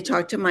had to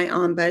talk to my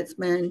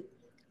ombudsman,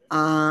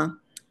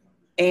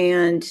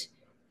 and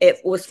it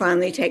was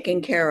finally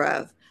taken care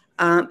of.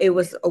 It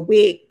was a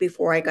week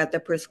before I got the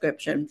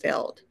prescription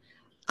filled.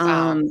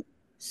 Wow.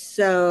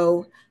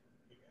 So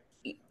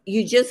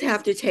you just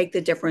have to take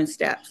the different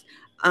steps.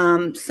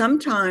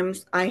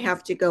 Sometimes I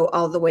have to go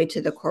all the way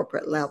to the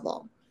corporate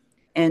level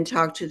and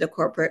talk to the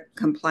corporate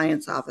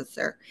compliance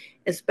officer,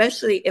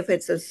 especially if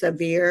it's a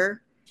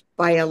severe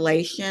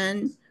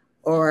violation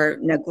or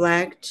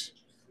neglect.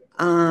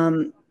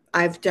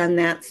 I've done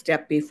that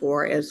step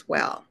before as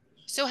well.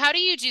 So how do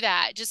you do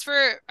that? Just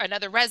for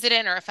another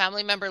resident or a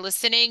family member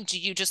listening, do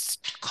you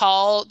just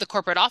call the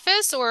corporate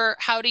office, or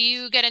how do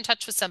you get in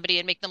touch with somebody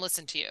and make them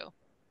listen to you?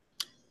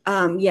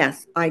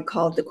 Yes, I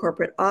called the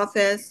corporate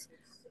office.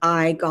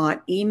 I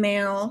got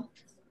email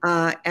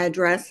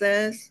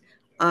addresses.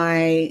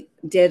 I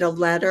did a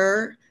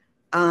letter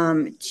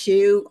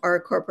to our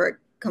corporate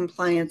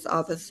compliance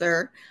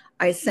officer.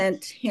 I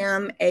sent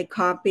him a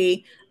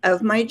copy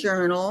of my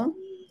journal.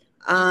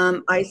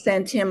 I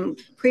sent him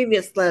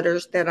previous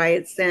letters that I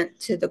had sent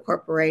to the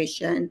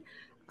corporation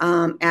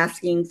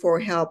asking for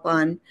help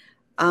on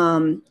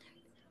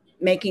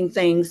making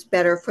things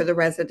better for the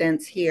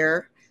residents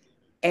here.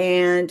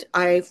 And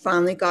I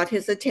finally got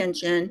his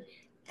attention,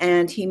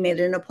 and he made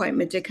an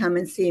appointment to come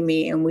and see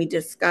me. And we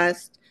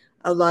discussed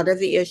a lot of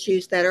the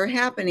issues that are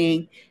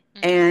happening.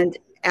 And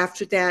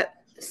after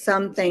that,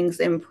 some things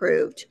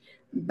improved.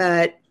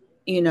 But,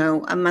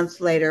 a month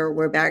later,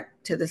 we're back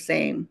to the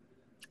same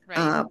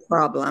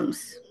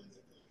problems.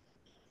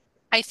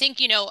 I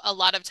think, a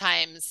lot of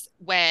times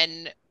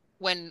when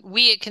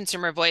we at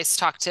Consumer Voice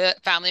talk to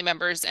family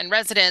members and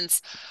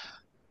residents,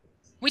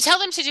 we tell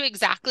them to do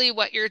exactly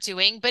what you're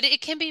doing, but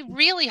it can be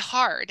really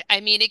hard.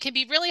 I mean, it can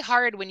be really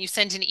hard when you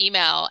send an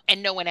email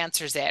and no one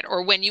answers it,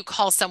 or when you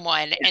call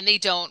someone and they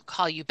don't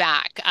call you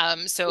back.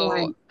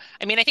 Right.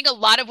 I mean, I think a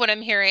lot of what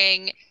I'm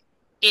hearing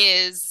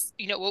is,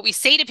 what we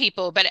say to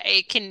people, but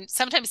it can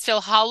sometimes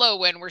feel hollow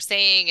when we're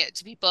saying it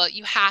to people.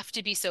 You have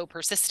to be so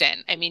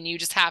persistent. I mean, you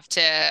have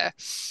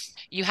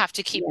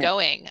to keep Yeah.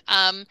 going.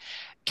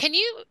 Can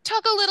you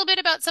talk a little bit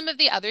about some of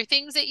the other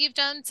things that you've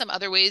done, some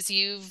other ways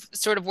you've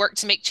sort of worked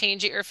to make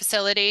change at your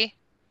facility?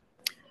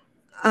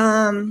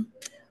 Um,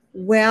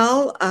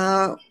 well,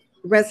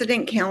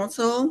 resident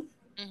council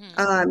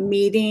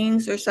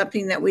meetings are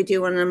something that we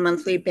do on a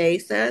monthly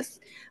basis.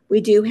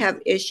 We do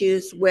have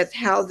issues with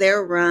how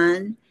they're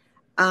run.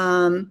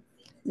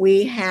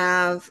 We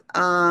have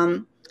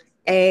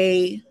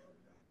a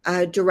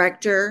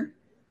director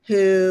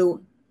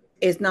who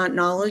is not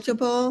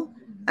knowledgeable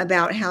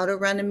about how to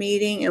run a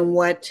meeting and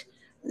what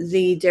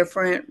the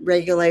different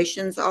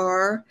regulations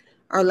are.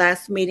 our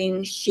last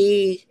meeting,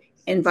 she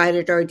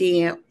invited our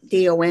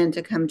DON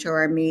to come to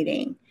our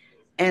meeting.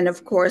 And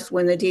of course,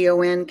 when the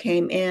DON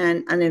came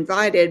in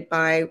uninvited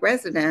by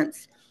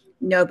residents,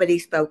 nobody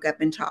spoke up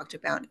and talked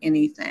about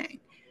anything.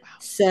 Wow.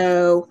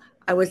 So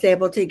I was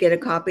able to get a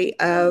copy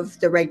of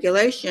the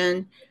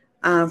regulation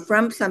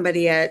from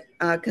somebody at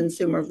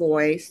Consumer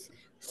Voice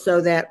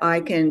so that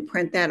I can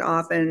print that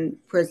off and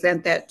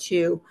present that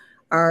to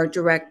our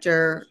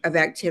director of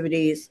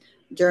activities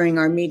during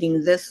our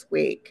meeting this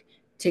week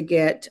to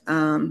get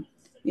them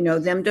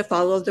to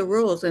follow the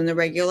rules and the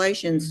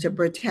regulations to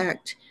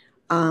protect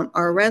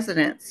our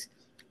residents.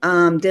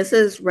 This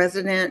is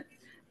Resident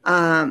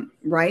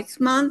Rights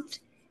Month,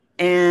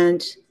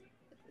 and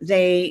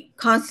they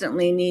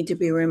constantly need to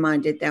be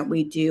reminded that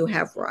we do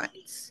have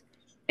rights.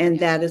 And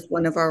that is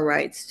one of our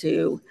rights,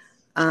 to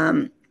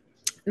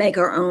make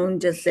our own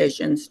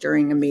decisions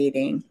during a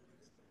meeting.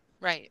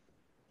 Right.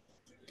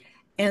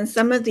 And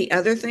some of the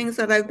other things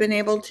that I've been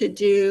able to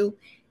do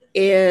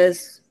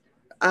is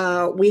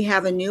we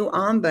have a new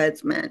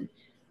ombudsman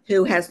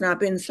who has not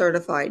been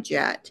certified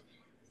yet.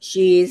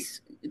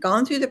 She's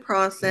gone through the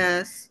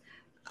process,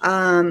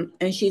 and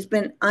she's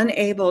been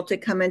unable to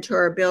come into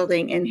our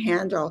building and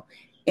handle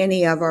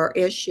any of our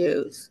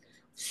issues.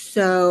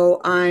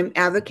 So I'm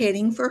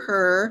advocating for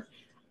her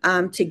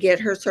to get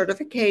her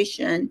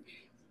certification.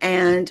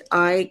 And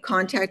I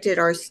contacted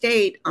our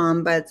state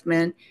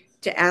ombudsman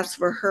to ask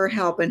for her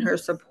help and her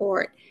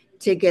support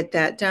to get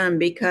that done,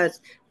 because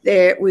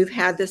we've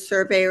had the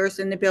surveyors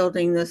in the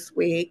building this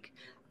week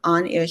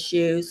on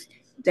issues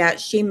that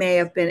she may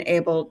have been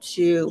able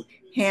to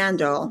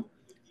handle.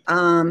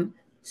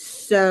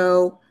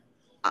 So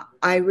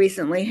I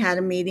recently had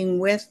a meeting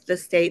with the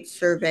state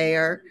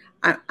surveyor,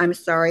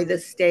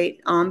 the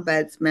state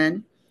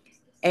ombudsman,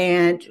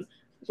 and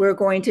we're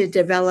going to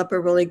develop a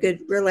really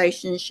good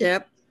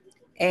relationship.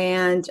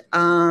 And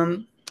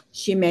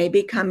she may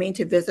be coming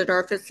to visit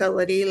our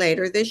facility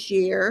later this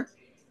year.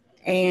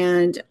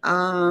 And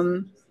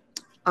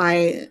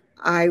I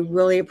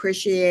really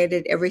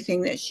appreciated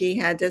everything that she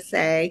had to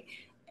say.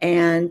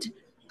 And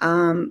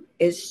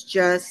it's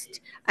just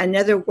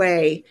another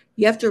way.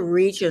 You have to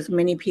reach as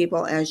many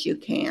people as you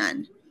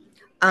can.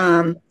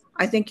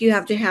 I think you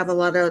have to have a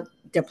lot of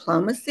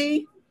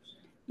diplomacy.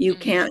 You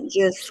can't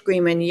just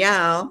scream and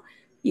yell.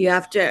 You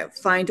have to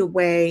find a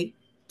way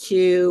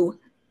to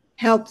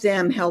help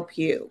them help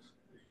you.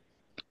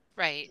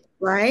 Right.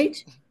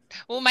 Right?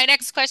 Well, my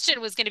next question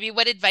was going to be,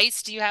 what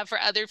advice do you have for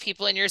other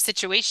people in your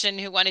situation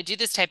who want to do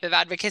this type of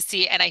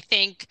advocacy? And I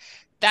think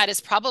that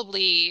is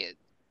probably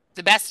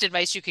the best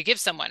advice you could give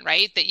someone,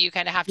 right? That you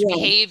kind of have to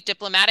behave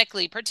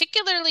diplomatically,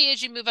 particularly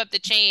as you move up the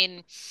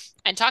chain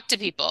and talk to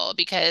people,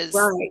 because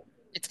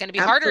it's going to be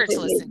harder to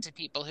listen to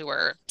people who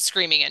are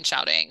screaming and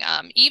shouting,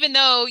 even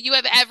though you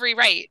have every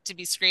right to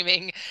be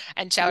screaming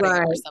and shouting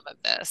over some of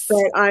this.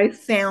 But I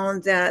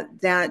found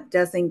that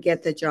doesn't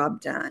get the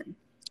job done.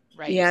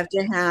 Right. You have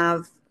to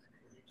have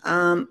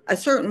a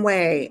certain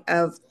way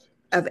of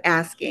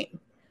asking,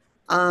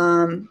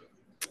 and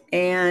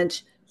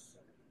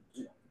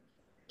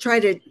try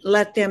to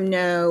let them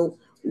know,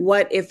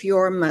 what if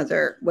your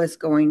mother was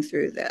going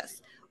through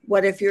this?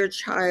 What if your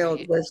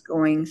child was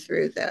going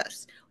through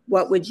this?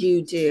 What would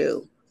you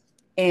do?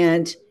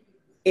 And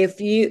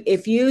if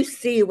you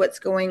see what's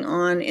going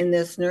on in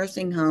this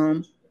nursing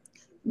home,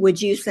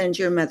 would you send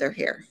your mother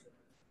here?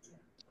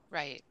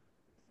 Right.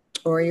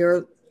 Or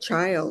your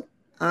child?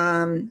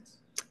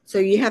 So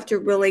you have to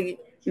really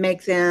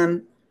make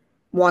them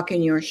walk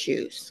in your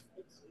shoes,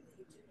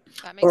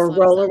 or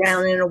roll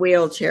around in a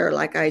wheelchair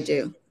like I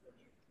do.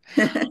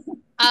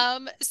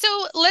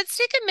 So let's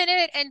take a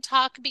minute and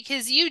talk,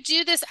 because you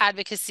do this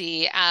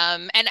advocacy.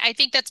 And I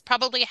think that's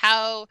probably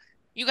how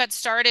you got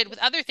started with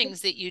other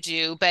things that you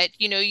do, but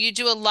you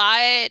do a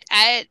lot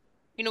at,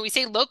 we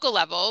say local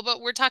level, but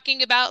we're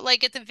talking about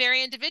like at the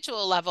very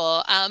individual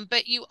level.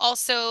 But you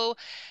also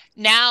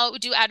now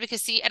do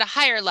advocacy at a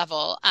higher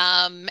level.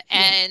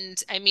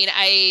 And I mean,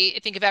 I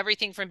think of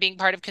everything from being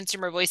part of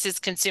Consumer Voices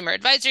Consumer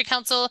Advisory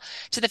Council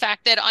to the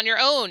fact that on your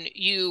own,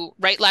 you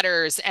write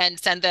letters and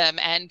send them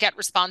and get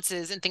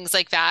responses and things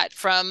like that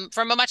from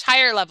a much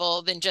higher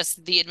level than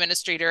just the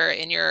administrator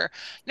in your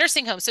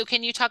nursing home. So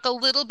can you talk a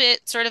little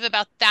bit sort of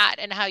about that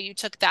and how you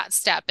took that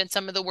step and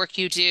some of the work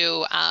you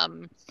do,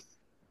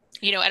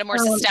 at a more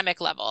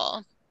systemic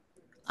level?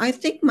 I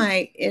think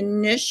my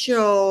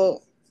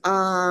initial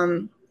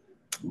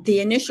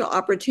the initial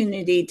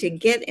opportunity to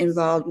get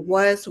involved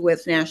was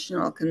with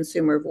National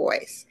Consumer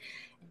Voice.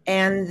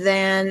 And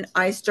then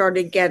I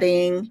started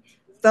getting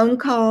phone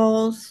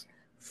calls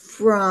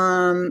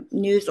from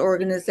news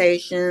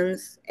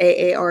organizations,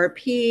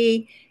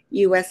 AARP,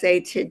 USA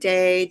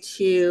Today,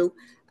 to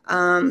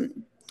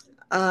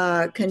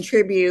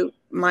contribute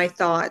my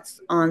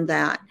thoughts on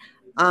that.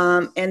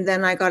 And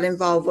then I got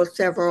involved with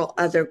several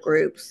other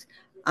groups.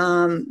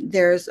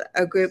 There's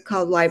a group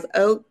called Live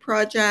Oak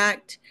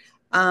Project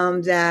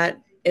that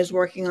is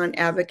working on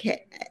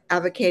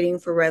advocating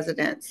for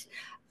residents.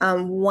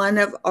 One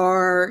of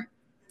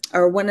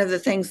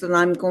the things that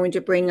I'm going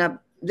to bring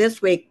up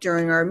this week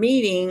during our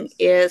meeting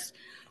is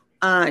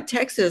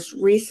Texas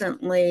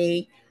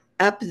recently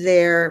upped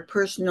their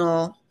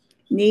personal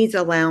needs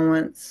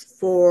allowance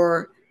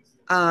for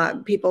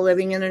people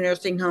living in a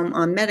nursing home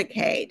on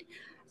Medicaid.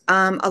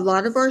 A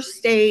lot of our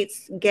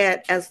states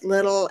get as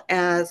little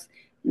as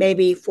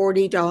maybe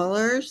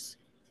 $40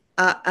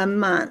 a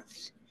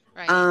month.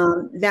 Right.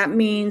 That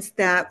means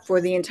that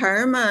for the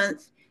entire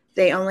month,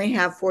 they only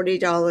have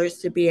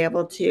 $40 to be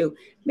able to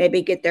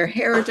maybe get their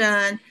hair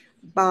done,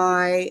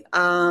 buy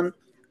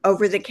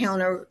over the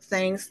counter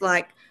things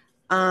like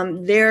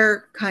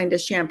their kind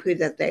of shampoo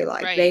that they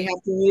like. Right. They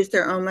have to use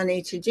their own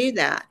money to do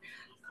that.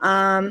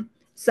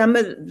 Some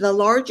of the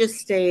largest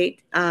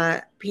state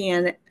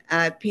PNA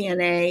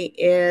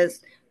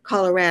is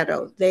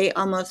Colorado. They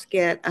almost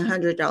get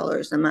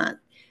 $100 a month.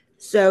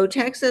 So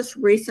Texas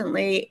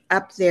recently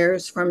upped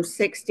theirs from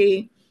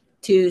 $60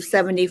 to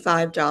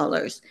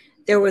 $75.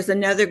 There was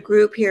another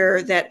group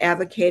here that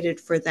advocated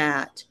for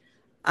that,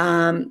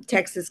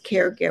 Texas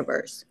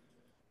Caregivers.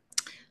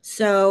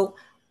 So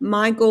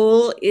my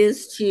goal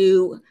is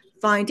to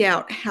find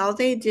out how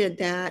they did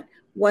that,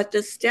 what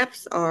the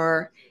steps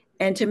are,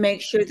 and to make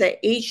sure that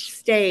each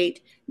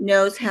state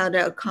knows how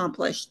to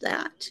accomplish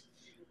that,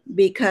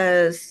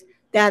 because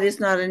that is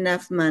not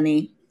enough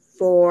money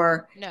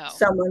for No.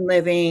 someone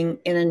living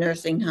in a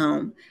nursing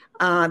home.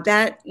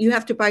 That you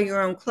have to buy your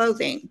own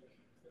clothing.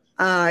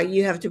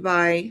 You have to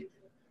buy,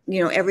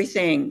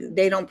 everything.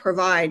 They don't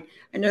provide.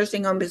 A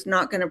nursing home is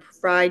not going to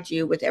provide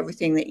you with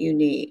everything that you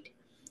need.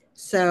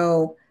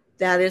 So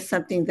that is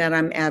something that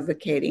I'm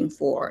advocating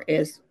for,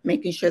 is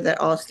making sure that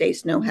all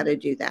states know how to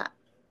do that.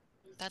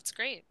 That's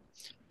great.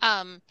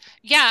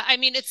 Yeah, I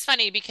mean, it's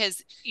funny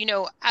because,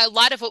 a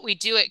lot of what we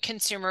do at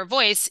Consumer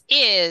Voice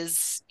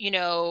is,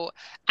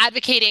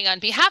 advocating on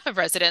behalf of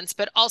residents,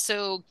 but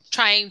also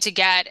trying to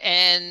get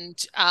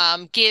and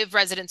give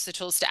residents the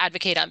tools to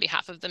advocate on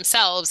behalf of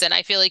themselves. And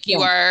I feel like you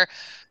Yeah. are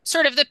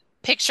sort of the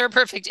picture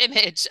perfect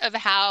image of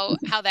how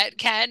that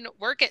can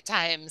work at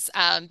times.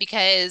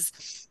 Because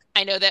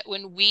I know that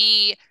when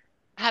we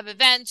have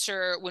events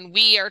or when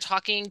we are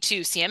talking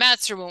to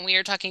CMS or when we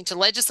are talking to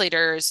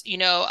legislators,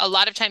 a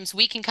lot of times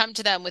we can come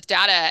to them with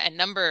data and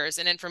numbers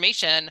and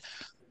information,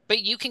 but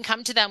you can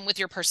come to them with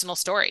your personal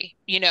story,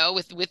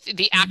 with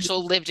the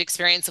actual lived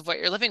experience of what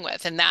you're living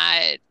with. And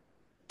that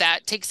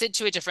takes it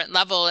to a different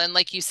level. And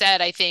like you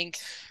said, I think,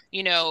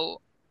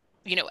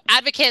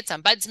 advocates,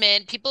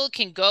 ombudsmen, people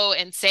can go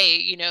and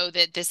say,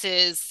 that this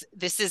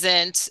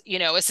isn't,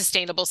 a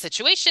sustainable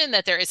situation,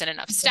 that there isn't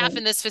enough staff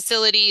in this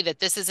facility, that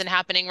this isn't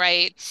happening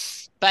right.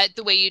 But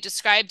the way you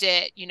described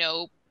it,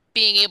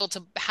 being able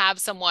to have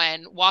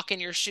someone walk in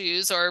your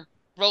shoes or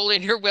roll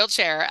in your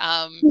wheelchair,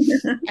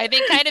 I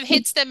think kind of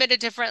hits them at a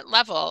different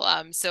level.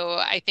 So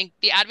I think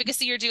the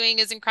advocacy you're doing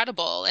is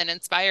incredible and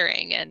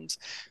inspiring, and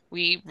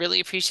we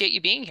really appreciate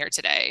you being here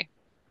today.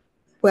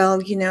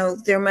 Well,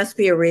 there must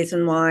be a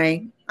reason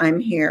why I'm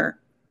here.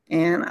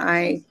 And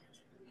I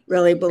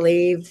really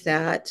believe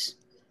that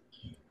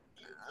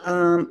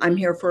I'm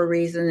here for a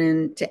reason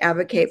and to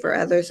advocate for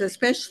others,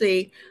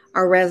 especially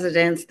our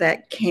residents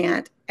that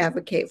can't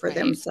advocate for Right.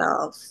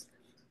 themselves.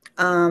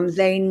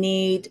 They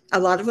need, a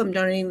lot of them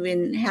don't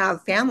even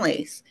have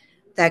families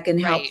that can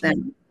help Right.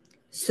 them.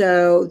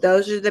 So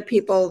those are the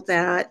people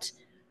that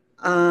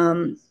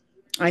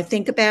I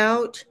think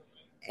about.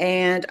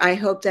 And I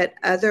hope that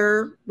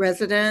other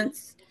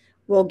residents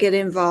will get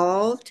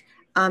involved.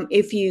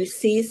 If you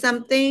see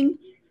something,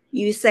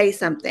 you say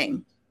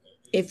something.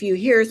 If you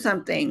hear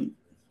something,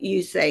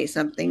 you say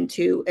something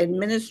to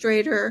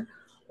administrator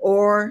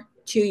or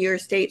to your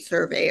state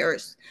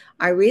surveyors.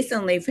 I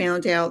recently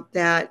found out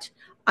that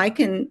I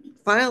can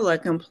file a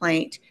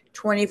complaint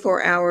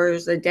 24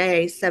 hours a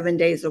day, 7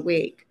 days a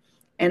week.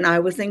 And I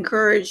was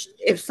encouraged,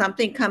 if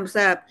something comes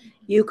up,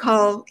 you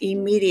call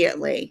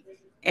immediately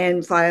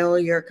and file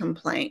your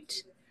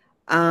complaint.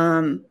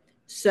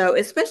 So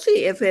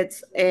especially if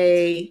it's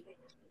a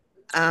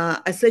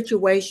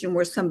situation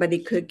where somebody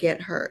could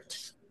get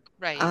hurt,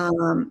 Right.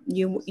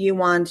 you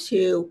want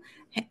to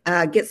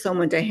get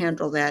someone to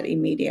handle that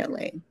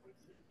immediately.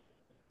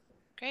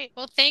 Great.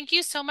 Well, thank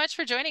you so much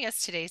for joining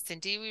us today,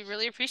 Cindy. We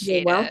really You're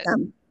appreciate it.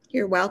 welcome.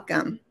 You're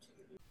welcome.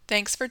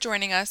 Thanks for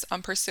joining us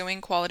on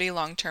Pursuing Quality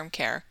Long-Term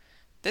Care.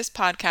 This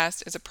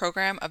podcast is a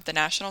program of the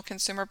National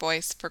Consumer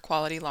Voice for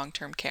Quality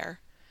Long-Term Care.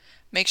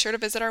 Make sure to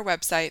visit our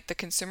website,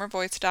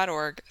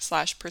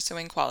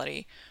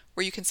 theconsumervoice.org/pursuingquality,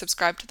 where you can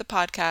subscribe to the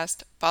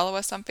podcast, follow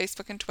us on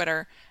Facebook and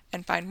Twitter,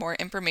 and find more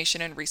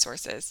information and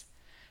resources.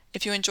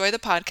 If you enjoy the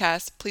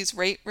podcast, please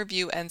rate,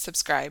 review, and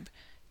subscribe.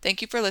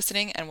 Thank you for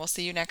listening, and we'll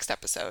see you next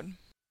episode.